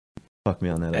yeah, fuck me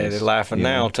on that. Hey, ice. they're laughing you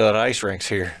now know? till that ice rink's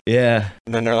here. Yeah.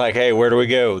 And then they're like, hey, where do we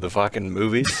go? The fucking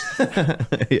movies?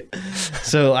 Yeah.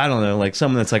 So I don't know, like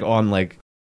someone that's like on like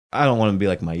I don't want to be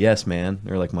like my yes man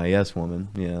or like my yes woman,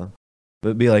 you know,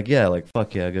 but be like, yeah, like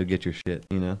fuck yeah, go get your shit,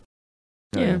 you know.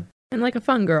 Yeah. And like a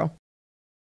fun girl,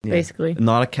 Yeah. basically.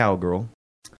 Not a cowgirl.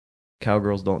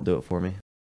 Cowgirls don't do it for me.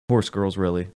 Horse girls,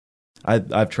 really.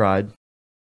 I've tried.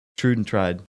 Trued and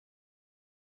tried.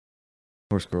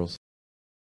 Horse girls.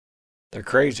 They're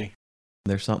crazy.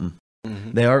 They're something.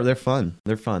 Mm-hmm. They're fun.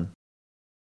 They're fun.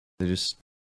 They're just,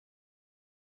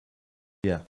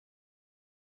 yeah.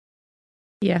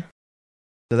 Yeah.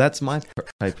 So that's my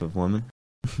type of woman.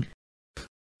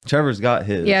 Trevor's got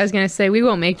his. Yeah, I was gonna say we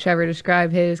won't make Trevor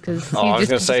describe his because I was he's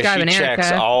gonna just say she describing checks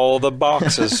Erica. all the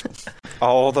boxes.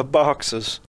 All the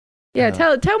boxes. Yeah,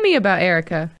 tell me about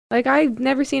Erica. Like I've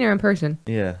never seen her in person.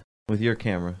 Yeah, with your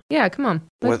camera. Yeah, come on.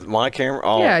 With my camera?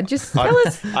 Oh, Yeah, just tell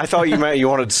us. I thought you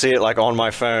wanted to see it like on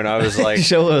my phone. I was like,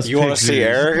 Show us you want to see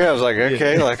pictures. Erica? I was like,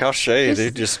 okay, Yeah. like I'll show you,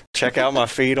 dude. Just check out my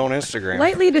feed on Instagram.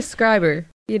 Lightly describe her.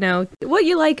 You know what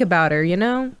you like about her. You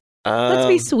know, let's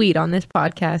be sweet on this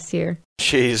podcast here.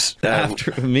 She's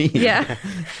After me. Yeah.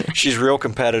 she's real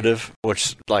competitive, which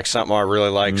is like something I really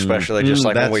like, especially just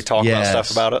like when we talk about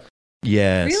stuff about it.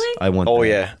 Yes. Really? I want Oh that.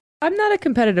 yeah, I'm not a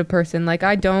competitive person. Like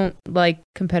I don't like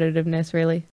competitiveness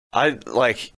really. I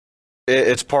like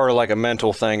it's part of like a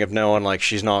mental thing of knowing like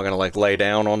she's not gonna like lay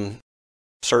down on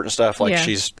certain stuff. Like Yeah.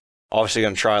 she's obviously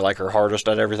gonna try like her hardest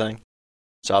at everything.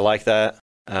 So I like that.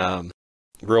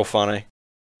 Real funny,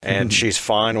 and she's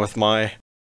fine with my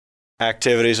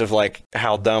activities of like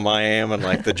how dumb I am and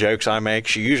like the jokes I make.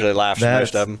 She usually laughs at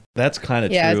most of them. That's kind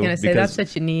of Yeah, true. I was gonna say because that's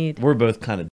what you need. we're both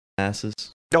kind of asses.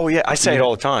 Oh yeah, I say it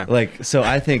all the time. Like, so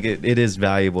I think it is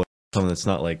valuable. Someone that's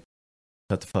not like,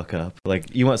 shut the fuck up.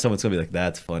 Like, you want someone that's gonna be like,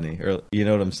 that's funny, or you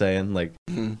know what I'm saying? Like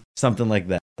Mhm. something like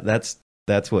that. That's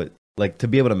what, like, to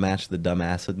be able to match the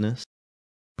dumbassedness.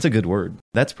 That's a good word.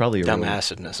 That's probably a word.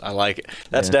 Dumbassedness. I like it.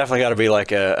 That's Yeah. definitely got to be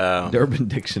like a The Urban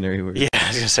Dictionary word. yeah. I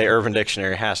was gonna say Urban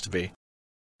Dictionary has to be.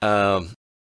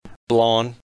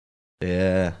 Blonde,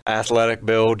 Yeah. athletic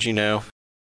build. You know,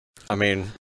 I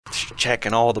mean,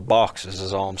 checking all the boxes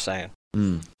is all I'm saying.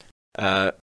 Mm.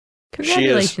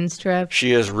 Congratulations, Trev.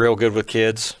 She is real good with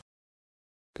kids.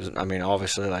 'Cause, I mean,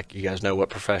 obviously, like you guys know what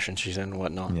profession she's in and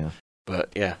whatnot. Yeah. But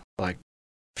yeah, like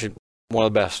she's one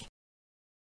of the best.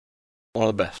 One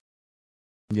of the best.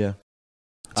 Yeah.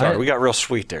 Sorry, we got real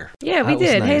sweet there. Yeah, we That was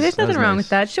did. Hey, nice. there's That nothing was wrong nice. with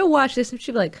that. She'll watch this and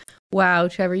she'll be like, "Wow,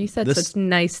 Trevor, you said This- such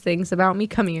nice things about me.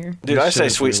 Come here." Dude, This I say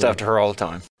show's sweet really- stuff to her all the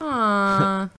time.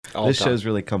 Aww. All This the time. show's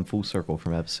really come full circle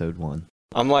from episode 1.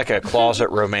 I'm like a closet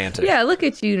romantic. Yeah, look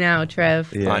at you now,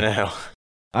 Trev. Yeah. I know.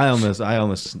 I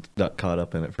almost got caught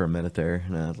up in it for a minute there,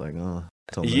 and I was like, oh.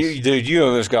 It's almost, You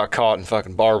almost got caught in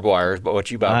fucking barbed wires, but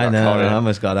what you about I got know. caught I in?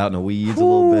 almost got out in the weeds a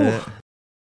little bit.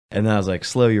 And then I was like,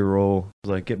 slow your roll. I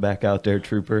was like, get back out there,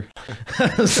 trooper.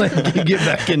 I was like, get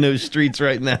back in those streets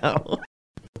right now.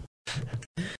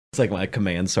 It's like my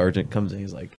command sergeant comes in.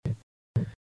 He's like,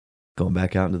 going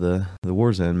back out into the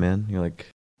war zone, man. You're like,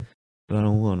 but I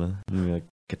don't want to. And you're like,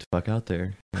 get the fuck out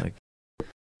there. You're like,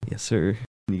 yes, sir.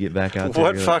 And you get back out there.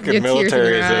 What you're fucking Your tears in military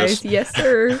your is eyes. Yes,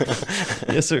 sir. this?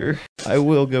 Like, yes, sir. I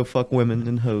will go fuck women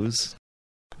and hoes.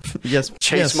 Yes.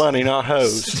 Chase yes. money, not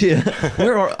hoes. Yeah.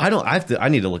 Where are I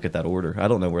need to look at that order. I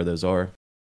don't know where those are.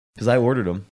 Because I ordered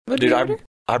them. What Dude, did you order?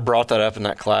 I brought that up in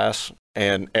that class,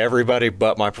 and everybody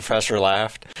but my professor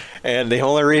laughed. And the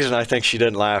only reason I think she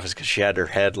didn't laugh is because she had her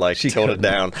head like She tilted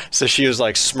couldn't. down. So she was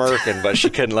like smirking, but she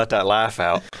couldn't let that laugh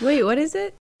out. Wait, what is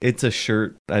it? It's a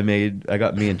shirt I made. I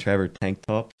got me and Trevor tank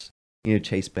tops. You know,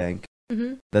 Chase Bank.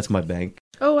 Mm-hmm. That's my bank.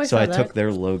 Oh, I So saw I that. took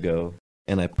their logo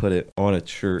and I put it on a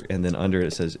shirt, and then under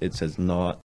it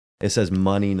says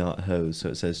money, not hose. So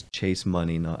it says Chase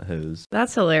money, not hose.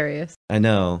 That's hilarious. I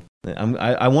know.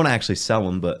 I want to actually sell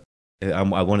them, but I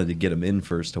wanted to get them in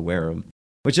first to wear them,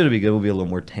 which it'll be good. We'll be a little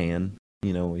more tan.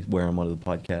 You know, we wear them onto the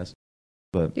podcast.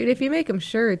 But Dude, if you make them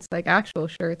shirts, like actual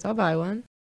shirts, I'll buy one.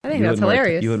 I think you that's wouldn't wear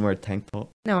hilarious. you wouldn't wear a tank top.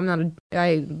 No, I'm not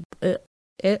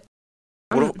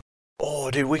What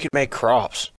Oh, dude, we could make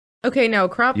crops. Okay, no,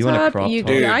 crop You want a top. crop top?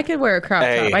 Dude. I could wear a crop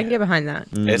Hey. top. I can get behind that.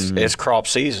 It's crop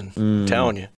season. I'm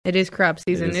telling you. It is crop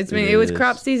season. is- It was it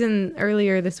crop is. season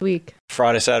earlier this week.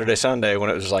 Friday, Saturday, Sunday when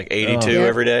it was like 82 Yeah.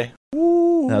 every day.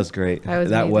 That was great. That was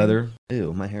that amazing. weather.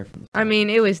 Ew, my hair from. I mean,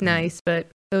 it was nice, but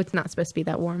it's not supposed to be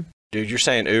that warm. Dude, you're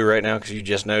saying ooh right now because you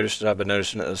just noticed it. I've been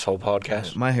noticing it this whole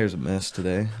podcast. My hair's a mess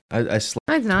today. I slept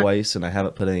Mine's not. twice and I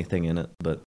haven't put anything in it,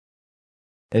 but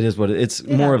it is what it's It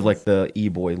more of happens. like the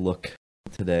e-boy look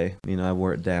today. You know, I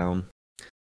wore it down.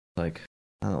 Like,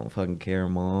 I don't fucking care,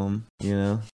 mom. You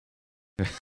know?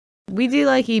 We do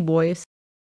like e-boys.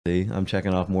 See, I'm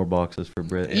checking off more boxes for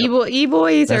Britt. Yeah.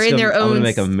 E-boys That's are in gonna- their I'm gonna own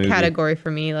make a movie. category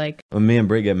for me. Like, When me and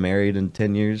Britt get married in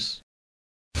 10 years,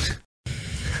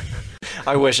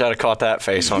 I wish I'd have caught that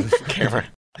face on camera.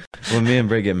 when me and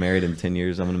Britt get married in 10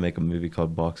 years, I'm going to make a movie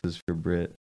called Boxes for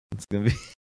Britt. It's going to be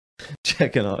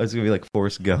checking off. It's going to be like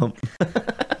Forrest Gump.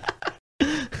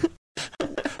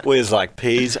 With like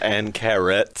peas and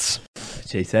carrots.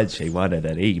 She said she wanted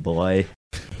an E-boy.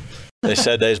 They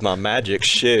said they's my magic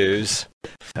shoes.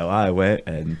 So I went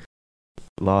and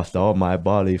lost all my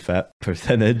body fat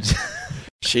percentage.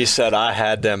 She said I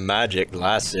had them magic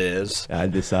glasses. I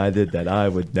decided that I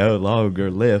would no longer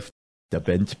lift the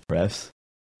bench press.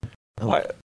 Oh, Why-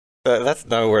 that's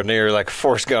nowhere near like a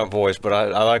Forrest Gump voice, but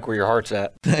I like where your heart's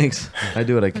at. thanks. I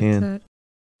do what I can.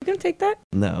 You gonna take that?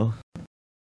 No.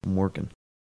 I'm working.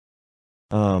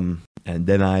 And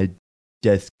then I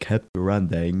just kept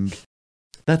running.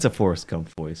 That's a Forrest Gump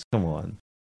voice. Come on.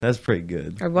 That's pretty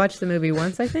good. I watched the movie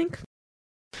once, I think.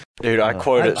 Dude, I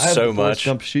quote it I have so the Forrest much.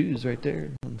 Gump shoes right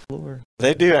there on the floor.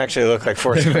 They do actually look like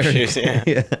Forrest Gump Very shoes.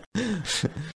 cool.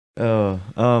 Yeah.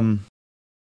 Oh,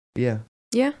 yeah.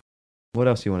 Yeah. What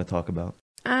else do you want to talk about?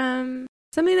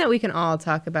 Something that we can all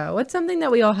talk about. What's something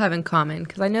that we all have in common?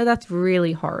 Because I know that's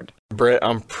really hard. Britt,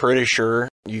 I'm pretty sure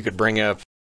you could bring up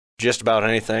just about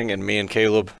anything, and me and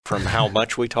Caleb, from how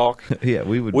much we talk, Yeah,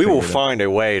 we we figure will it out. find a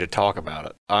way to talk about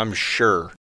it. I'm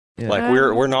sure. Yeah. Like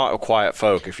we're not a quiet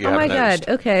folk. If you Oh my haven't noticed.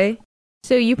 god. Okay.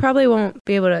 So you probably won't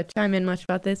be able to chime in much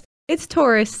about this. It's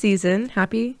tourist season.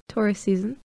 Happy tourist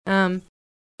season.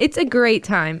 It's a great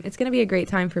time. It's gonna be a great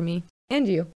time for me and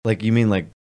you. Like you mean like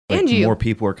And you. more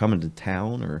people are coming to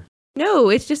town or No,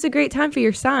 it's just a great time for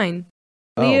your sign.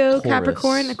 Oh, Leo, Taurus.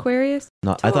 Capricorn, Aquarius.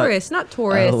 not? Taurus, not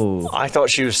Taurus. Oh, I thought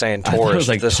she was saying I thought it was tourist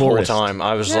like this tourist. whole time.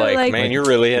 I was No, like, like- man, you're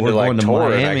really into We're like going to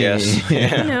Taurus, I Miami. guess. You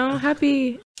Yeah. know,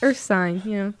 happy Earth sign.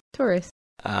 You know, Taurus.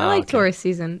 I like Okay. Taurus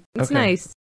season. It's Okay. nice.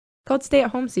 It's called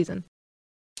stay-at-home season.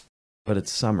 but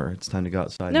it's summer. It's time to go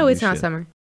outside. No, and it's do not shit. summer.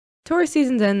 Taurus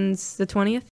season ends the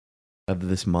 20th, Of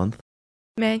this month,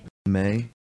 May. May.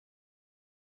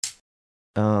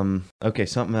 Okay,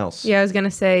 something else. Yeah, I was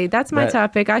gonna say that's my That-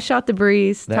 topic. I shot the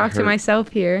breeze. that Talk to hurt. myself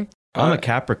here. I'm a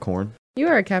Capricorn. You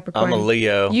are a Capricorn. I'm a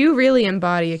Leo. You really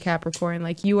embody a Capricorn.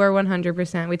 Like you are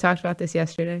 100%. We talked about this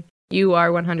yesterday. You are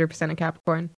 100% a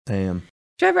Capricorn. I am.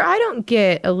 Trevor, I don't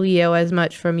get a Leo as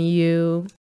much from you.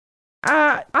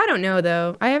 I don't know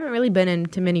though. I haven't really been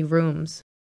into many rooms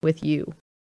with you.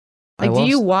 I Like, do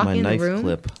you lost walk my in the knife room?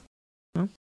 clip.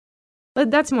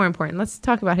 That's more important. Let's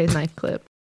talk about his knife clip.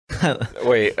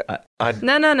 Wait,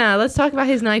 No. Let's talk about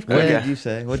his knife What clip. did you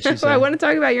say? What'd she say? I want to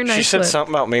talk about your knife she said clip.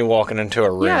 something about me walking into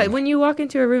a room. Yeah, when you walk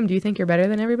into a room, do you think you're better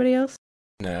than everybody else?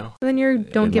 No. Then you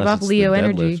don't give Unless off it's the Leo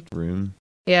energy. deadlift room.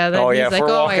 Yeah, that, Oh he's yeah, like, if we're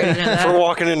I walking, already know if we're that.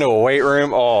 walking into a weight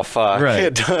room, oh fuck,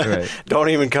 Right, don't, right. don't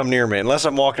even come near me unless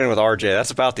I'm walking in with RJ. That's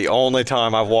about the only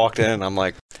time I've walked in. And I'm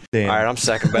like, Damn. all right, I'm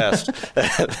second best.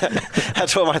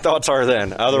 That's what my thoughts are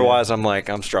then. Otherwise, I'm like,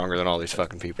 I'm stronger than all these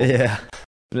fucking people. Yeah.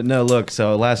 But no, look.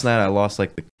 So last night I lost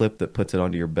like the clip that puts it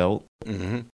onto your belt.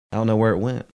 Hmm. I don't know where it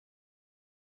went,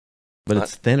 but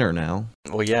it's thinner now.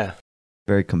 Well, yeah.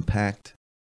 Very compact.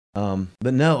 But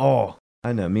no. Oh,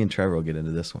 I know. Me and Trevor will get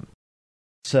into this one.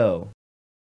 So,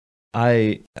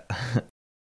 I'm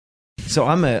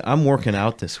working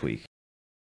out this week.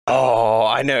 Oh,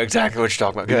 I know exactly what you're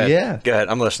talking about. Go ahead. Yeah. Go ahead.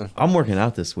 I'm listening. I'm working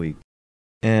out this week,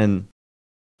 and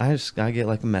I get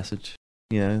like a message,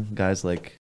 guys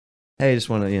like, hey, just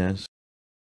want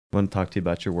to talk to you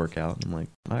about your workout. I'm like,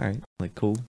 all right, like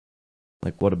cool,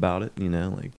 like what about it,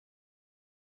 like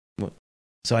what?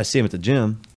 So I see him at the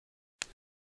gym,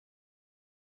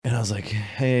 and I was like,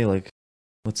 hey, like,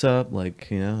 what's up? Like,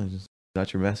 I just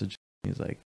got your message. He's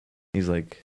like,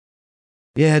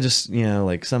 yeah, just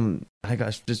like I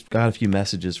just got a few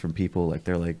messages from people, like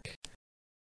they're like,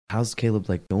 how's Caleb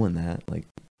like doing that? Like,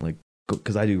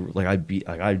 because I do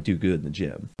good in the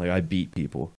gym. Like I beat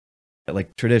people. Like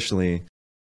traditionally,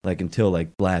 like until like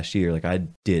last year, like I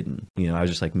didn't. I was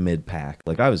just like mid pack.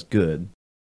 Like I was good,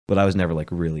 but I was never like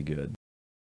really good.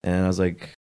 And I was like,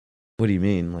 what do you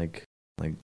mean? Like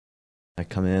I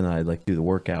come in, I like do the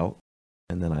workout,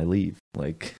 and then I leave.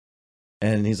 Like,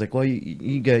 and he's like, well,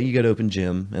 you go to open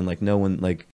gym, and like no one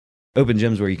like open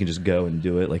gyms where you can just go and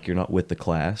do it. Like you're not with the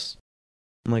class.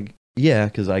 I'm like, yeah,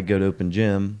 because I go to open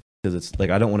gym because it's like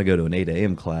I don't want to go to an 8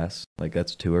 a.m. class. Like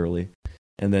that's too early.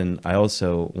 And then I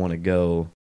also want to go.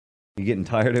 You getting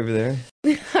tired over there?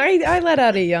 I let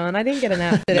out a yawn. I didn't get a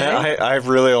nap today. No, I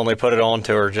really only put it on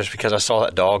to her just because I saw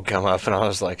that dog come up and I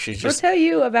was like, she's I'll just. tell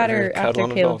you about over her here after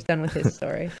cuddling a Caleb's dog. done with his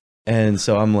story. And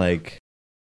so I'm like,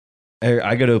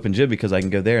 I go to open gym because I can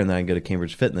go there and then I can go to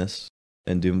Cambridge Fitness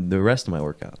and do the rest of my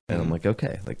workout. And I'm like,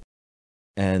 okay, like,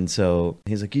 and so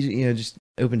he's like, just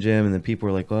open gym. And then people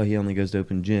were like, well, he only goes to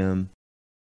open gym.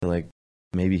 So like,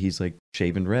 maybe he's like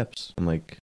shaving reps. I'm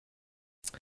like,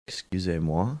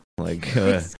 excusez-moi. Like,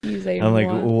 Excusez-moi. I'm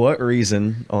like, what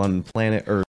reason on planet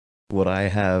Earth would I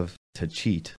have to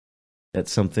cheat at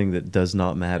something that does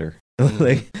not matter?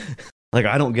 Like, Like,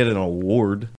 I don't get an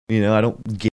award, you know, I don't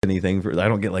get anything for, I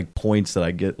don't get like points that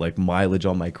I get like mileage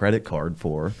on my credit card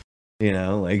for, you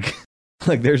know, like,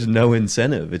 like there's no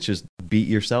incentive. It's just beat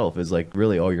yourself is like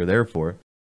really all you're there for.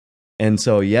 And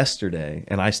so yesterday,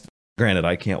 and granted,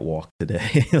 I can't walk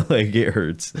today, like it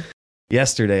hurts.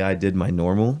 Yesterday, I did my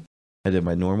normal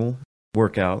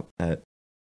workout at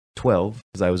 12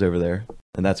 because I was over there,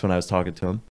 and that's when I was talking to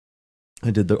him.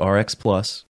 I did the RX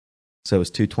Plus, so it was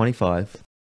 225.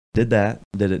 Did it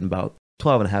in about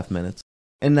 12 and a half minutes.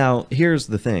 And now here's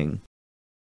the thing.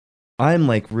 I'm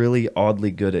like really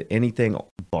oddly good at anything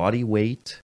body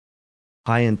weight,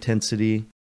 high intensity,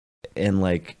 and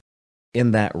like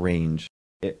in that range.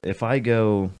 If I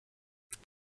go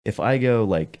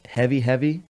like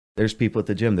heavy, there's people at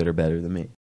the gym that are better than me.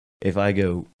 If I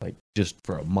go like just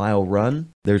for a mile run,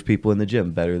 there's people in the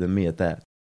gym better than me at that.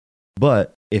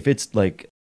 But if it's like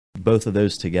both of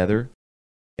those together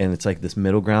and it's like this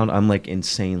middle ground, I'm like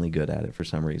insanely good at it for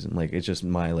some reason. Like it's just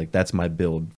that's my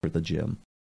build for the gym.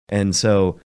 And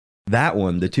so that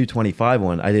one, the 225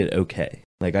 one, I did okay.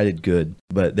 Like I did good,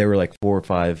 but there were like 4 or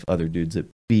 5 other dudes that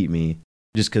beat me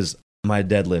just because my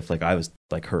deadlift, like I was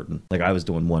like hurting. Like I was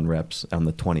doing 1 reps on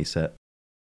the 20 set.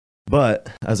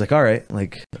 But I was like, all right,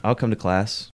 like I'll come to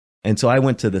class. And so I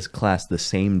went to this class the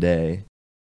same day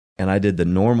and I did the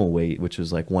normal weight, which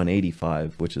was like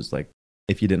 185, which is like,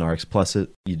 if you didn't RX plus it,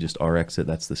 you just RX it.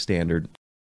 That's the standard.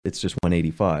 It's just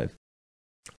 185.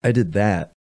 I did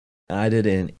that. And I did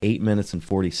it in 8 minutes and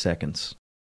 40 seconds.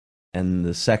 And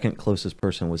the second closest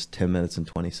person was 10 minutes and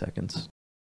 20 seconds.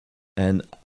 And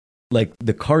like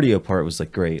the cardio part was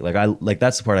like great. Like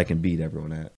that's the part I can beat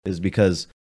everyone at, is because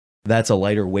that's a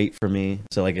lighter weight for me.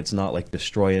 So like it's not like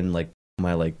destroying like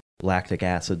my like lactic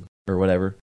acid or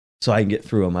whatever. So I can get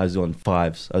through them. I was doing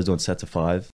 5s. I was doing sets of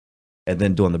 5 and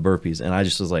then doing the burpees. And I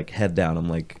just was like head down. I'm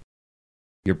like,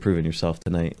 you're proving yourself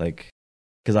tonight. Like,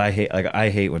 because I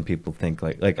hate when people think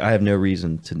like I have no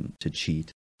reason to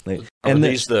cheat. Like, are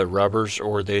these the rubbers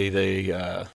or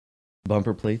they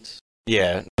bumper plates?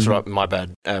 Yeah, that's what, my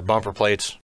bad. Bumper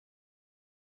plates.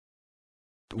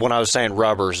 When I was saying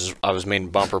rubbers, I was meaning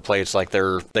bumper plates. Like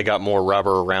they got more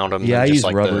rubber around them. Yeah, I just use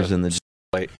like rubbers in the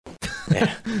plate.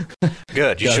 Yeah.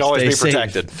 Good. You should always be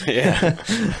protected. Yeah.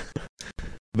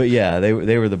 But yeah,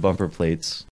 they were the bumper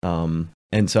plates. And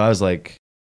so I was like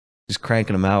just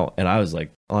cranking them out, and I was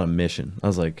like on a mission. I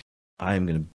was like, I am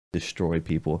gonna destroy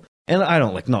people. And I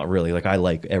don't like, not really, like I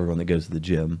like everyone that goes to the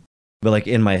gym. But like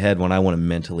in my head, when I want to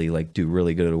mentally like do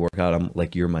really good at a workout, I'm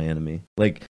like, you're my enemy.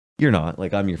 Like you're not.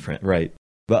 Like I'm your friend, right?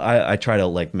 But I try to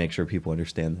like make sure people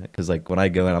understand that, because like when I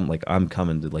go in, I'm like, I'm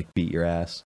coming to like beat your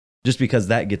ass, just because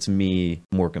that gets me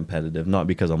more competitive, not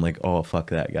because I'm like, oh fuck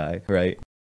that guy, right?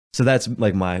 So that's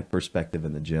like my perspective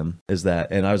in the gym, is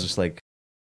that. And I was just like,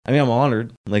 I mean, I'm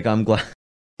honored. Like I'm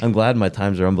glad my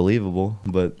times are unbelievable,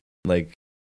 but like,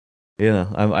 you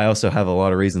know, I also have a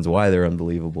lot of reasons why they're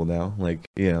unbelievable now. Like,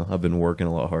 you know, I've been working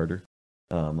a lot harder.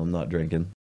 I'm not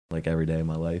drinking like every day of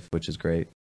my life, which is great.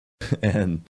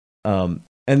 And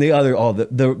the other,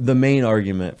 the main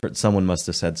argument for someone must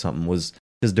have said something was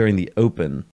because during the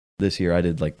Open this year, I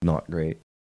did like not great,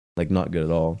 like not good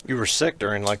at all. You were sick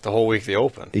during like the whole week of the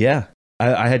Open. Yeah,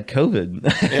 I had COVID.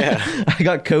 Yeah, I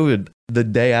got COVID the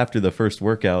day after the first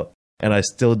workout, and I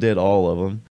still did all of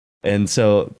them. And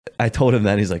so I told him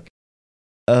that, and he's like,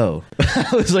 "Oh," I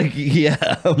was like,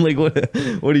 "Yeah." I'm like, "What?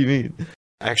 What do you mean?"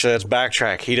 Actually, let's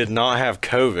backtrack. He did not have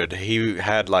COVID. He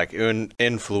had like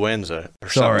influenza or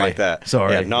something like that.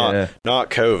 Sorry, yeah, not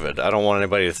COVID. I don't want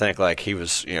anybody to think like he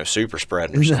was, you know, super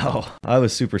spreading or something. No, I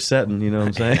was super setting. You know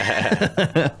what I'm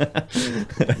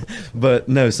saying? But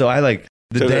no, so I like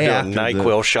the day after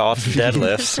NyQuil shots,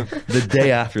 deadlifts. The day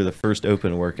after the first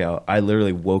Open workout, I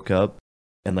literally woke up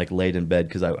and like laid in bed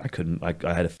because I couldn't. I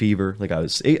had a fever. Like I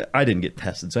didn't get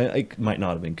tested, so I might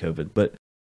not have been COVID, but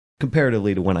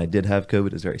comparatively to when I did have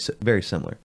COVID, is very, very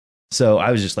similar. So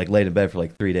I was just like laid in bed for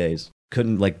like 3 days.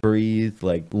 Couldn't like breathe,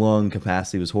 like lung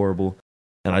capacity was horrible.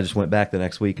 And I just went back the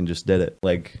next week and just did it.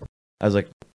 Like, I was like,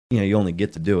 you know, you only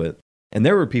get to do it. And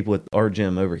there were people at our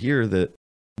gym over here that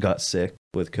got sick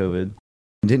with COVID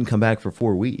and didn't come back for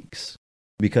 4 weeks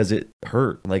because it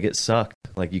hurt. Like it sucked.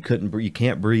 Like you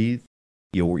can't breathe.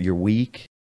 You're weak.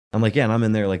 I'm like, yeah, and I'm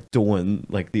in there like doing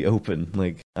like the Open.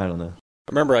 Like, I don't know. I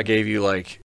remember I gave you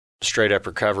like straight up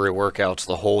recovery workouts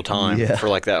the whole time for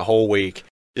like that whole week,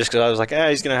 just because I was like,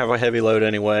 he's gonna have a heavy load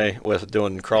anyway with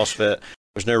doing CrossFit.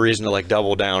 There's no reason to like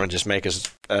double down and just make his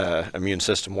immune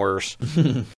system worse.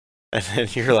 And then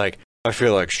you're like, I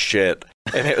feel like shit,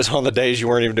 and it was on the days you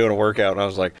weren't even doing a workout, and I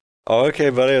was like, oh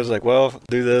okay buddy. I was like, well,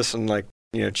 do this and like,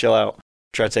 you know, chill out,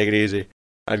 try to take it easy.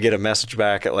 I'd get a message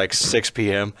back at like 6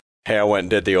 p.m. Hey, I went and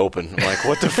did the open. I'm like,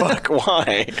 what the fuck?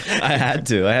 Why? I had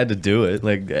to do it.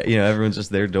 Like, you know, everyone's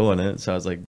just there doing it. So I was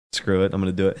like, screw it, I'm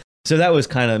going to do it. So that was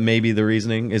kind of maybe the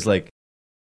reasoning is like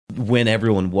when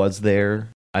everyone was there,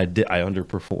 I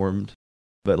underperformed.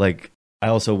 But like, I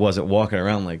also wasn't walking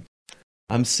around like,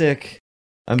 I'm sick,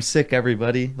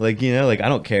 everybody. Like, you know, like I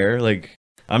don't care. Like,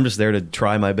 I'm just there to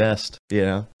try my best, you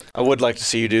know? I would like to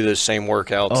see you do those same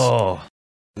workouts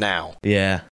now.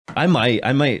 Yeah. I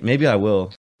might, maybe I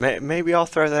will. Maybe I'll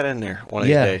throw that in there one of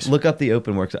these days. Look up the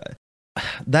open works.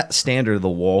 That standard of the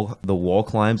wall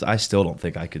climbs, I still don't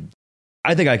think I could.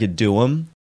 I think I could do them.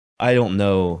 I don't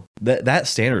know. That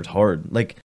standard's hard.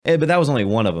 Like, but that was only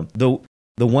one of them.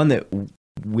 The one that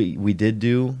we did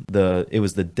do, it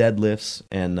was the deadlifts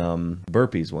and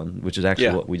burpees one, which is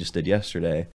actually what we just did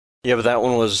yesterday. Yeah, but that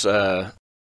one was over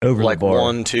like the bar.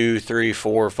 1, 2, 3,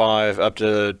 4, 5, up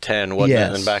to 10, wasn't it?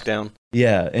 And then back down.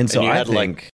 Yeah, and so I think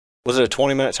like, was it a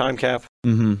 20-minute time cap?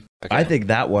 Mm-hmm. Okay. I think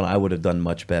that one I would have done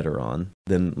much better on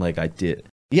than like I did.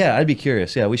 Yeah, I'd be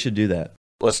curious. Yeah, we should do that.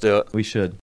 Let's do it. We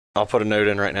should. I'll put a note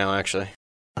in right now, actually.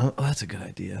 Oh, that's a good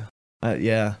idea.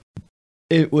 Yeah.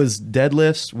 It was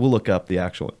deadlifts. We'll look up the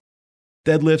actual one.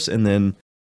 Deadlifts and then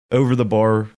over the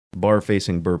bar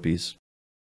facing burpees.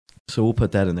 So we'll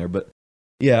put that in there. But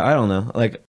yeah, I don't know.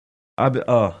 Like,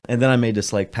 and then I made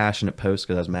this like passionate post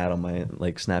because I was mad on my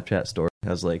like Snapchat story. I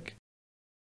was like,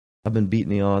 I've been beating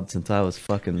the odds since I was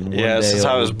fucking since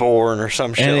I was born or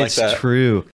some shit like that. And it's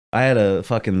true. I had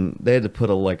they had to put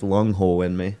a like lung hole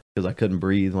in me because I couldn't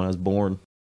breathe when I was born.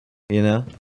 You know?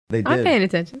 They did. I'm paying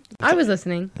attention. I was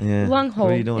listening. Yeah. Lung hole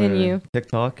what are you doing in you.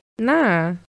 TikTok?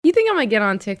 Nah. You think I might get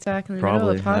on TikTok in the middle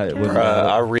of the podcast?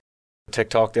 I read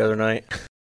TikTok the other night,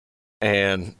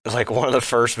 and like one of the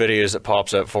first videos that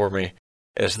pops up for me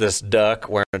is this duck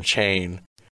wearing a chain.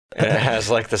 And it has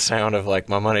like the sound of like,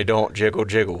 my money don't jiggle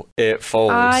jiggle, it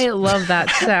folds. I love that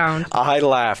sound. I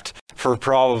laughed for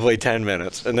probably 10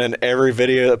 minutes, and then every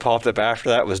video that popped up after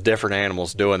that was different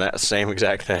animals doing that same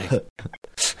exact thing.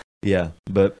 Yeah,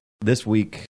 but this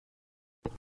week,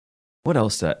 what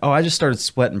else? I just started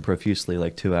sweating profusely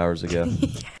like 2 hours ago.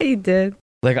 Yeah, you did.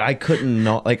 Like I couldn't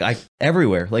not like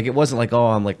everywhere. Like it wasn't like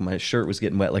I'm like my shirt was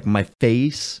getting wet. Like my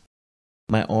face,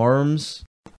 my arms,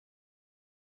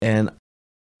 and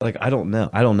like I don't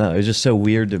know. It was just so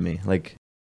weird to me. Like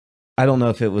I don't know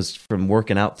if it was from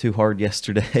working out too hard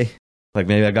yesterday. Like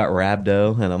maybe I got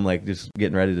rhabdo and I'm like just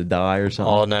getting ready to die or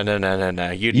something. Oh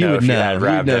no! You'd know if you had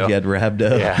rhabdo. You'd know if you had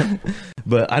rhabdo. Yeah.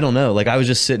 But I don't know. Like I was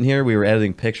just sitting here. We were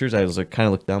editing pictures. I was like kind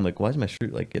of looked down. Like why is my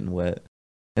shirt like getting wet?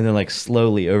 And then like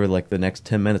slowly over like the next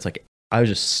 10 minutes, like I was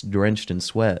just drenched in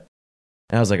sweat.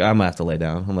 And I was like, I'm gonna have to lay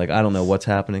down. I'm like, I don't know what's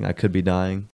happening. I could be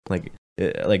dying. Like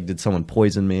did someone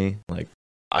poison me? Like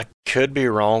I could be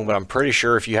wrong, but I'm pretty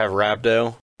sure if you have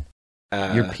rhabdo,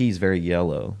 your pee's very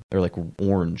yellow or like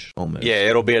orange almost. Yeah,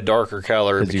 it'll be a darker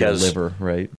color because your liver,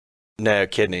 right? No,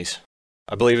 kidneys.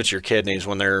 I believe it's your kidneys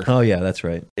when they're. Oh yeah, that's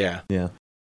right. Yeah, yeah.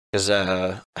 Because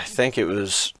I think it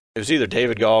was either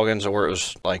David Goggins or it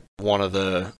was like one of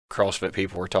the CrossFit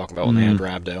people were talking about when they had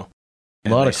rhabdo.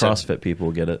 And a lot of CrossFit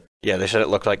people get it. Yeah, they said it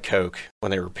looked like Coke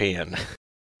when they were peeing.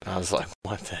 I was like,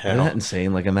 what the hell? Isn't that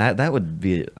insane? Like that would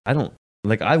be.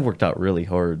 I worked out really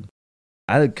hard.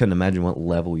 I couldn't imagine what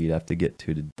level you'd have to get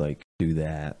to like do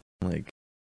that. Like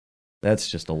that's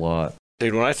just a lot.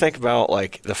 Dude, when I think about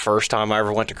like the first time I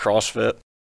ever went to CrossFit,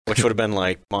 which would have been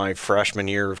like my freshman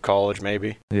year of college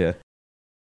maybe. Yeah.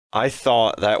 I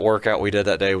thought that workout we did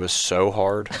that day was so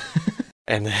hard.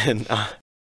 And then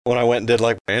when I went and did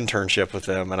like my internship with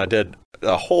them and I did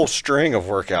a whole string of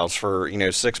workouts for,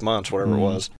 6 months, whatever it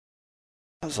was.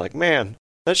 I was like, man,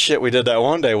 that shit we did that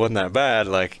one day wasn't that bad.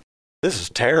 Like, this is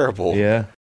terrible. Yeah.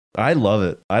 I love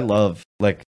it. I love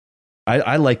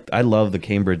I love the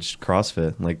Cambridge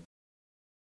CrossFit. Like,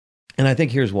 and I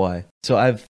think here's why. So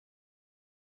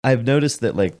I've noticed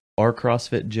that like our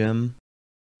CrossFit gym,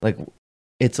 like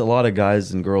it's a lot of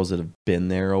guys and girls that have been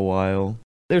there a while.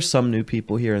 There's some new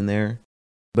people here and there,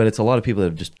 but it's a lot of people that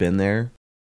have just been there.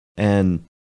 And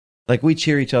like we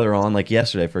cheer each other on. Like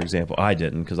yesterday, for example, I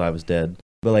didn't because I was dead.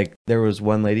 But like there was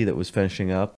one lady that was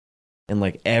finishing up and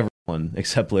like everyone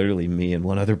except literally me and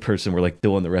one other person were like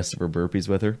doing the rest of her burpees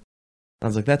with her. I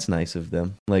was like, that's nice of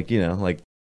them. Like, like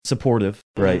supportive,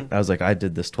 right? I was like, I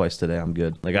did this twice today. I'm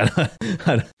good. Like,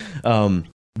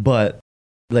 but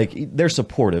like they're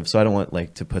supportive. So I don't want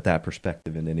like to put that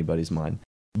perspective into anybody's mind,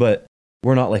 but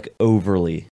we're not like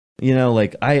overly,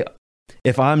 like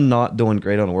if I'm not doing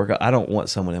great on a workout, I don't want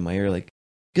someone in my ear like,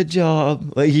 good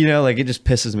job. Like, like it just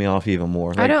pisses me off even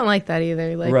more. Like, I don't like that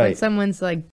either. Like when someone's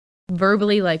like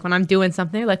verbally, like when I'm doing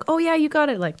something, they're like, oh yeah, you got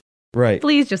it. Like, Right.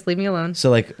 please just leave me alone. So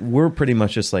like we're pretty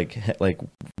much just like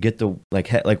get the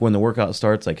like when the workout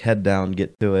starts, like head down,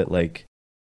 get to it, like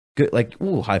good, like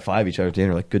ooh, high five each other at the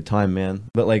end, like good time, man.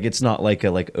 But like it's not like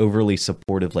a like overly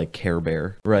supportive like Care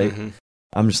Bear, right? Mm-hmm.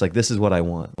 I'm just like, this is what I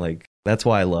want. Like that's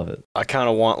why I love it. I kind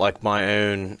of want like my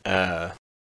own. I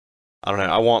don't know.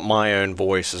 I want my own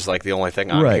voice is like the only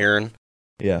thing I'm hearing.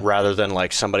 Yeah. Rather than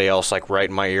like somebody else like right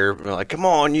in my ear, like, come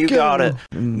on, you got it.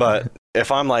 But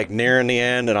if I'm like nearing the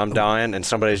end and I'm dying and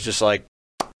somebody's just like,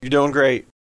 you're doing great,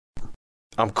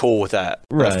 I'm cool with that.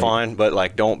 That's fine. But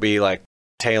like, don't be like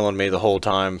tailing me the whole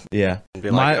time. Yeah. And be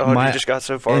like, you just got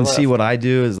so far and left. see, what I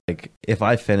do is like, if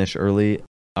I finish early,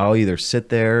 I'll either sit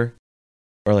there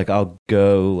or like I'll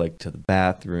go like to the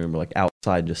bathroom or like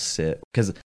outside, just sit.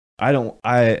 Because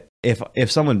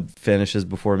if someone finishes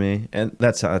before me, and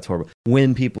that's horrible.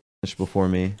 When people finish before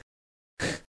me,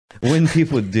 when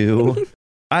people do,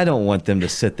 I don't want them to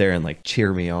sit there and like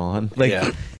cheer me on.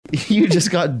 Like you just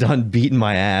got done beating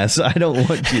my ass. I don't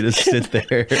want you to sit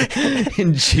there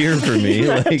and cheer for me.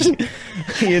 Like,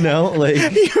 you know, like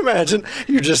you imagine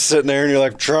you're just sitting there and you're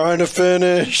like trying to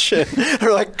finish. And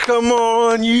they're like, come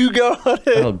on, you got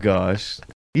it. Oh gosh.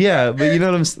 Yeah, but you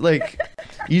know what I'm like.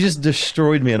 You just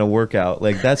destroyed me in a workout.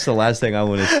 Like that's the last thing I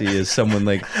want to see is someone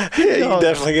like. Yeah, you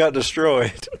definitely got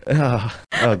destroyed. Oh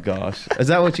gosh, is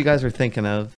that what you guys were thinking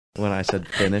of when I said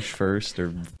finish first or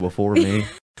before me?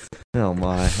 Oh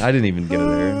my, I didn't even get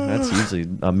there. That's usually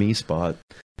a me spot.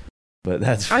 But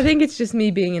that's. I think it's just me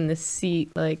being in the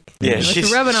seat, like. Yeah, you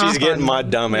know, she's getting my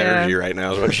dumb energy right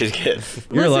now. Is what she's getting.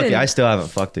 You're lucky. I still haven't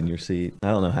fucked in your seat.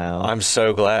 I don't know how. I'm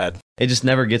so glad. It just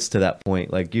never gets to that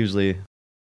point. Like usually,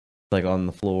 like on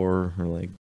the floor or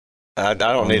like. I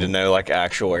don't need to know like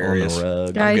actual areas. On the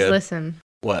rug. Guys, listen.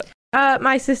 What?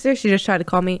 My sister, she just tried to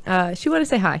call me. She wanted to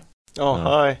say hi. Oh,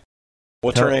 hi.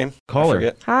 What's her name? Call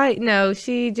her. Hi. No,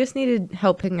 she just needed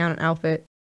help picking out an outfit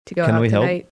to go out we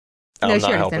tonight. I'm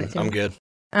not helping. I'm good.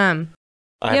 I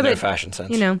have no fashion sense.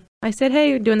 You know, I said, hey,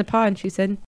 you're doing the pod. And she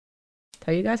said,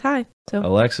 tell you guys hi. So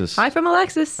Alexis. Hi from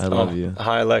Alexis. I love you.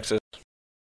 Hi, Alexis.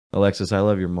 Alexis, I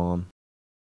love your mom.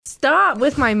 Stop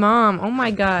with my mom. Oh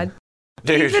my God.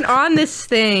 Dude. You've been on this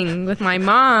thing with my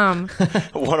mom.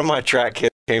 One of my track kids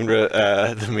came to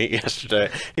the meet yesterday.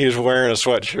 He was wearing a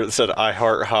sweatshirt that said, I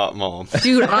heart hot mom.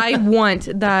 Dude, I want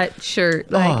that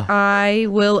shirt. Like, I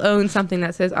will own something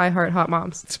that says I heart hot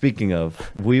moms. Speaking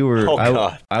of, we were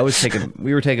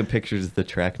we were taking pictures at the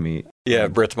track meet. Yeah,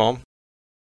 Britt's mom.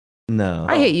 No.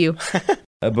 I hate you.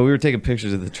 But we were taking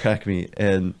pictures at the track meet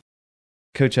and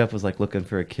Coach F was like looking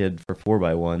for a kid for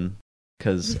 4x1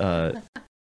 because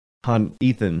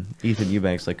Ethan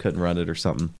Eubanks like couldn't run it or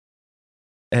something.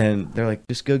 And they're like,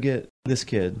 just go get this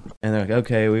kid. And they're like,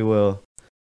 okay, we will.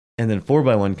 And then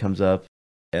 4x1 comes up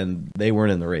and they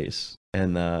weren't in the race.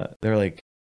 And they're like,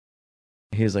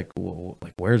 he's like, well,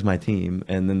 like, where's my team?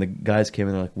 And then the guys came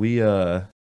in, they're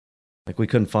like, we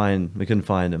couldn't find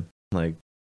him. Like,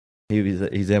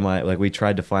 he's MI. Like, we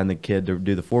tried to find the kid to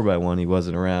do the 4x1. He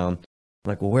wasn't around. I'm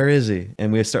like, well, where is he?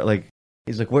 And we start like,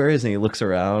 he's like, where is he? He looks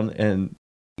around and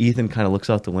Ethan kind of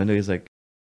looks out the window. He's like,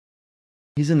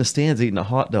 he's in the stands eating a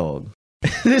hot dog.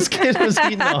 This kid was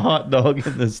eating a hot dog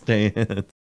in the stands.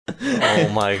 Oh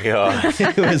my God.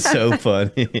 It was so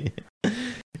funny. And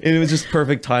it was just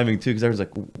perfect timing too, because I was like,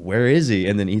 where is he?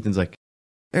 And then Ethan's like,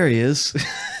 there he is.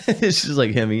 It's just like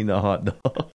him eating a hot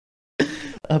dog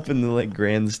up in the like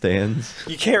grandstands.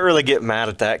 You can't really get mad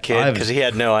at that kid because he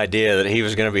had no idea that he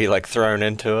was going to be like thrown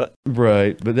into it.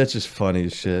 Right, but that's just funny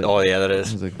as shit. Oh yeah, that is.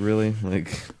 I was like, really?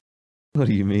 Like, what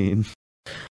do you mean?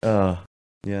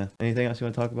 Yeah. Anything else you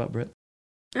want to talk about, Britt?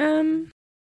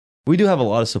 We do have a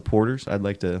lot of supporters. I'd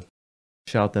like to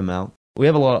shout them out. We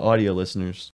have a lot of audio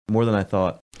listeners, more than I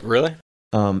thought. Really?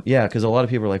 Yeah, because a lot of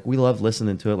people are like, we love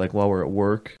listening to it, like while we're at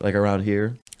work, like around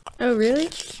here. Oh, really?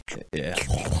 Yeah.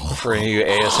 For any of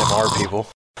you ASMR people.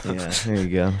 Yeah, there you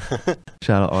go.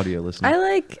 Shout out audio listeners.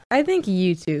 I think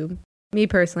YouTube. Me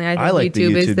personally, I think like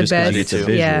YouTube is the just best. it's a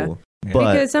visual. Yeah.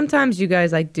 But because sometimes you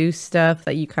guys like do stuff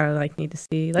that you kind of like need to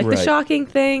see, like the shocking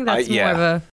thing. That's more of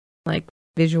a like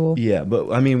visual. Yeah,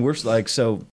 but I mean, we're like,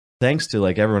 so thanks to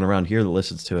like everyone around here that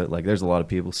listens to it. Like, there's a lot of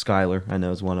people. Skylar, I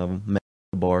know, is one of them. Matt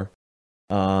at the bar.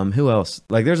 Who else?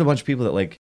 Like, there's a bunch of people that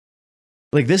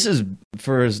like this is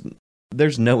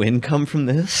there's no income from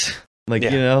this. Like,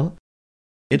 you know,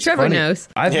 it's Trevor funny. knows.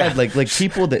 I've had like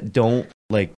people that don't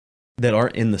like that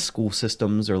aren't in the school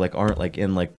systems or like aren't like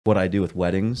in like what I do with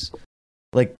weddings.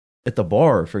 Like at the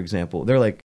bar, for example, they're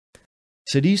like,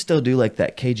 so do you still do like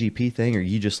that KGP thing or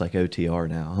you just like OTR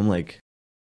now? I'm like,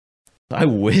 I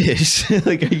wish.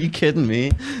 Like, are you kidding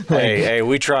me? Like, hey,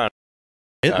 we try.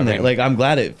 Like, I'm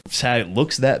glad it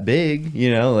looks that big,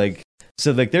 you know, like,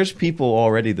 so like there's people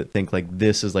already that think like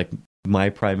this is like my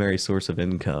primary source of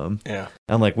income. Yeah.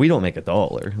 I'm like, we don't make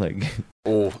 $1. Like,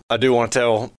 well, I do want to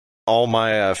tell all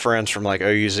my friends from like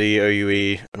OUZ,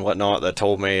 OUE, and whatnot that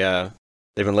told me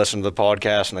they've been listening to the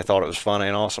podcast and they thought it was funny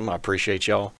and awesome. I appreciate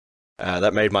y'all.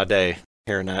 That made my day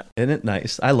hearing that. Isn't it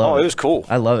nice? I love it. It was cool.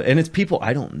 I love it. And it's people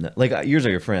I don't know. Like, yours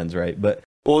are your friends, right? But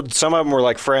well, some of them were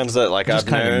like friends that like just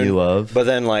I've kind of knew of. But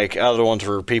then like other ones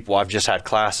were people I've just had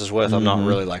classes with. I'm not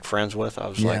really like friends with. I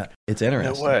was like, it's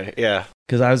interesting. No way. Yeah.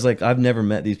 Because I was like, I've never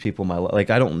met these people in my life. Like,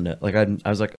 I don't know. Like, I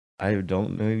was like, I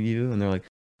don't know you. And they're like,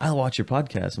 I watch your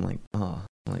podcast. I'm like, oh.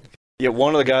 Like, yeah,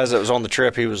 one of the guys that was on the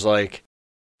trip, he was like,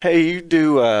 hey, you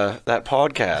do that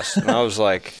podcast. And I was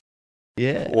like,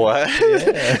 yeah. What?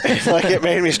 Yeah. Like, it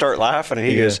made me start laughing. And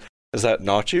he goes, is that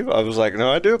not you? I was like,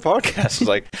 no, I do a podcast. I was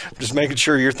like, I'm just making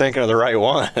sure you're thinking of the right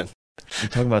one. You're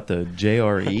talking about the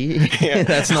JRE? Yeah.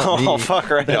 That's not me. Oh, fuck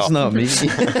right That's now. not me.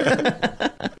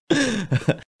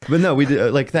 But no, we do,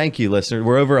 like, thank you, listener.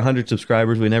 We're over 100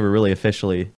 subscribers. We never really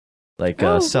officially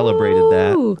celebrated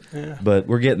that. Yeah. But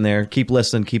we're getting there. Keep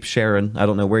listening, keep sharing. I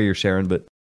don't know where you're sharing, but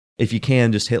if you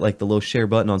can, just hit like the little share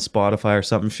button on Spotify or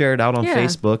something. Share it out on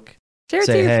Facebook. Share it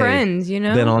Say, to your hey, friends, you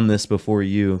know? Been on this before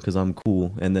you because I'm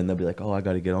cool. And then they'll be like, oh, I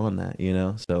got to get on that, you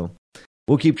know? So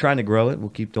we'll keep trying to grow it. We'll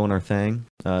keep doing our thing.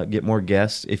 Get more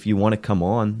guests. If you want to come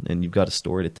on and you've got a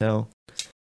story to tell,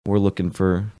 we're looking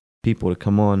for people to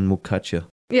come on. We'll cut you.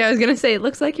 Yeah, I was going to say, it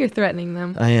looks like you're threatening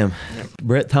them. I am.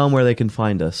 Brett, tell them where they can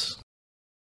find us.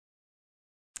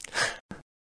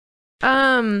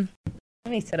 Let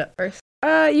me set up first.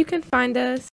 You can find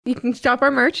us. You can shop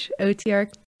our merch,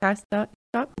 otrcast.shop.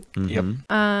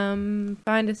 Mm-hmm.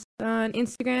 Find us on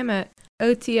Instagram at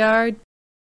otr.pod.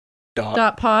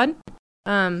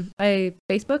 I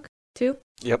Facebook too.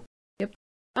 Yep.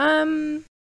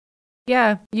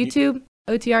 Yeah, YouTube,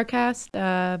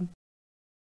 OTRcast,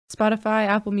 Spotify,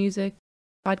 Apple Music,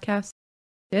 podcast.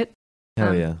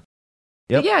 Hell yeah.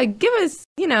 Yep. Yeah, give us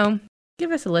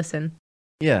a listen.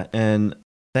 Yeah, and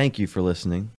thank you for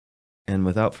listening. And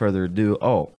without further ado,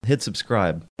 hit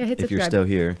subscribe. Yeah, hit if you're subscribe. still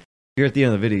here. If you're at the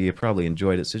end of the video, you probably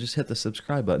enjoyed it. So just hit the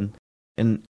subscribe button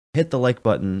and hit the like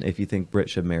button if you think Britt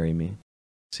should marry me.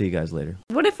 See you guys later.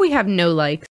 What if we have no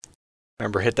likes?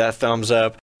 Remember, hit that thumbs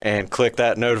up and click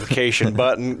that notification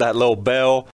button, that little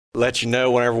bell, let you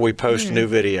know whenever we post a new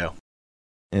video.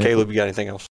 And Caleb, you got anything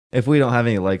else? if we don't have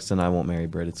any likes, then I won't marry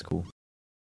Britt. It's cool.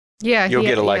 Yeah, You'll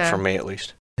get a like from me at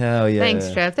least. Hell yeah.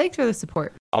 Thanks, Trev. Thanks for the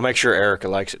support. I'll make sure Erica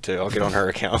likes it too. I'll get on her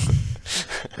account.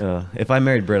 If I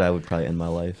married Britt, I would probably end my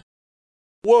life.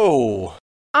 Whoa.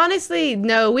 Honestly,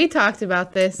 no, we talked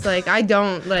about this. Like, I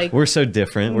don't like. We're so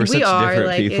different. We're such different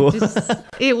like, people.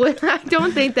 It would. I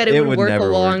don't think that it would work never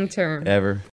long term.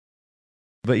 Ever.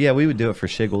 But yeah, we would do it for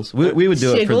shiggles. We would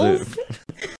do it for the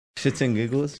shits and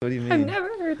giggles. What do you mean? I've never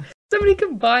heard somebody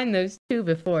combine those two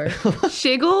before.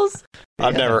 Shiggles?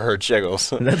 I've never heard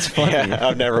shiggles. That's funny. Yeah,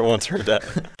 I've never once heard that.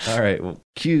 All right, well,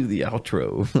 cue the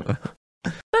outro.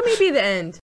 Let me be the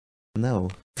end. No.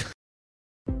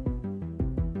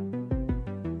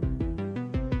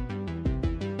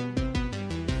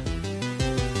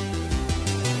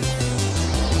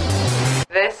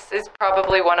 This is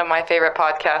probably one of my favorite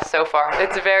podcasts so far.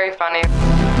 It's very funny.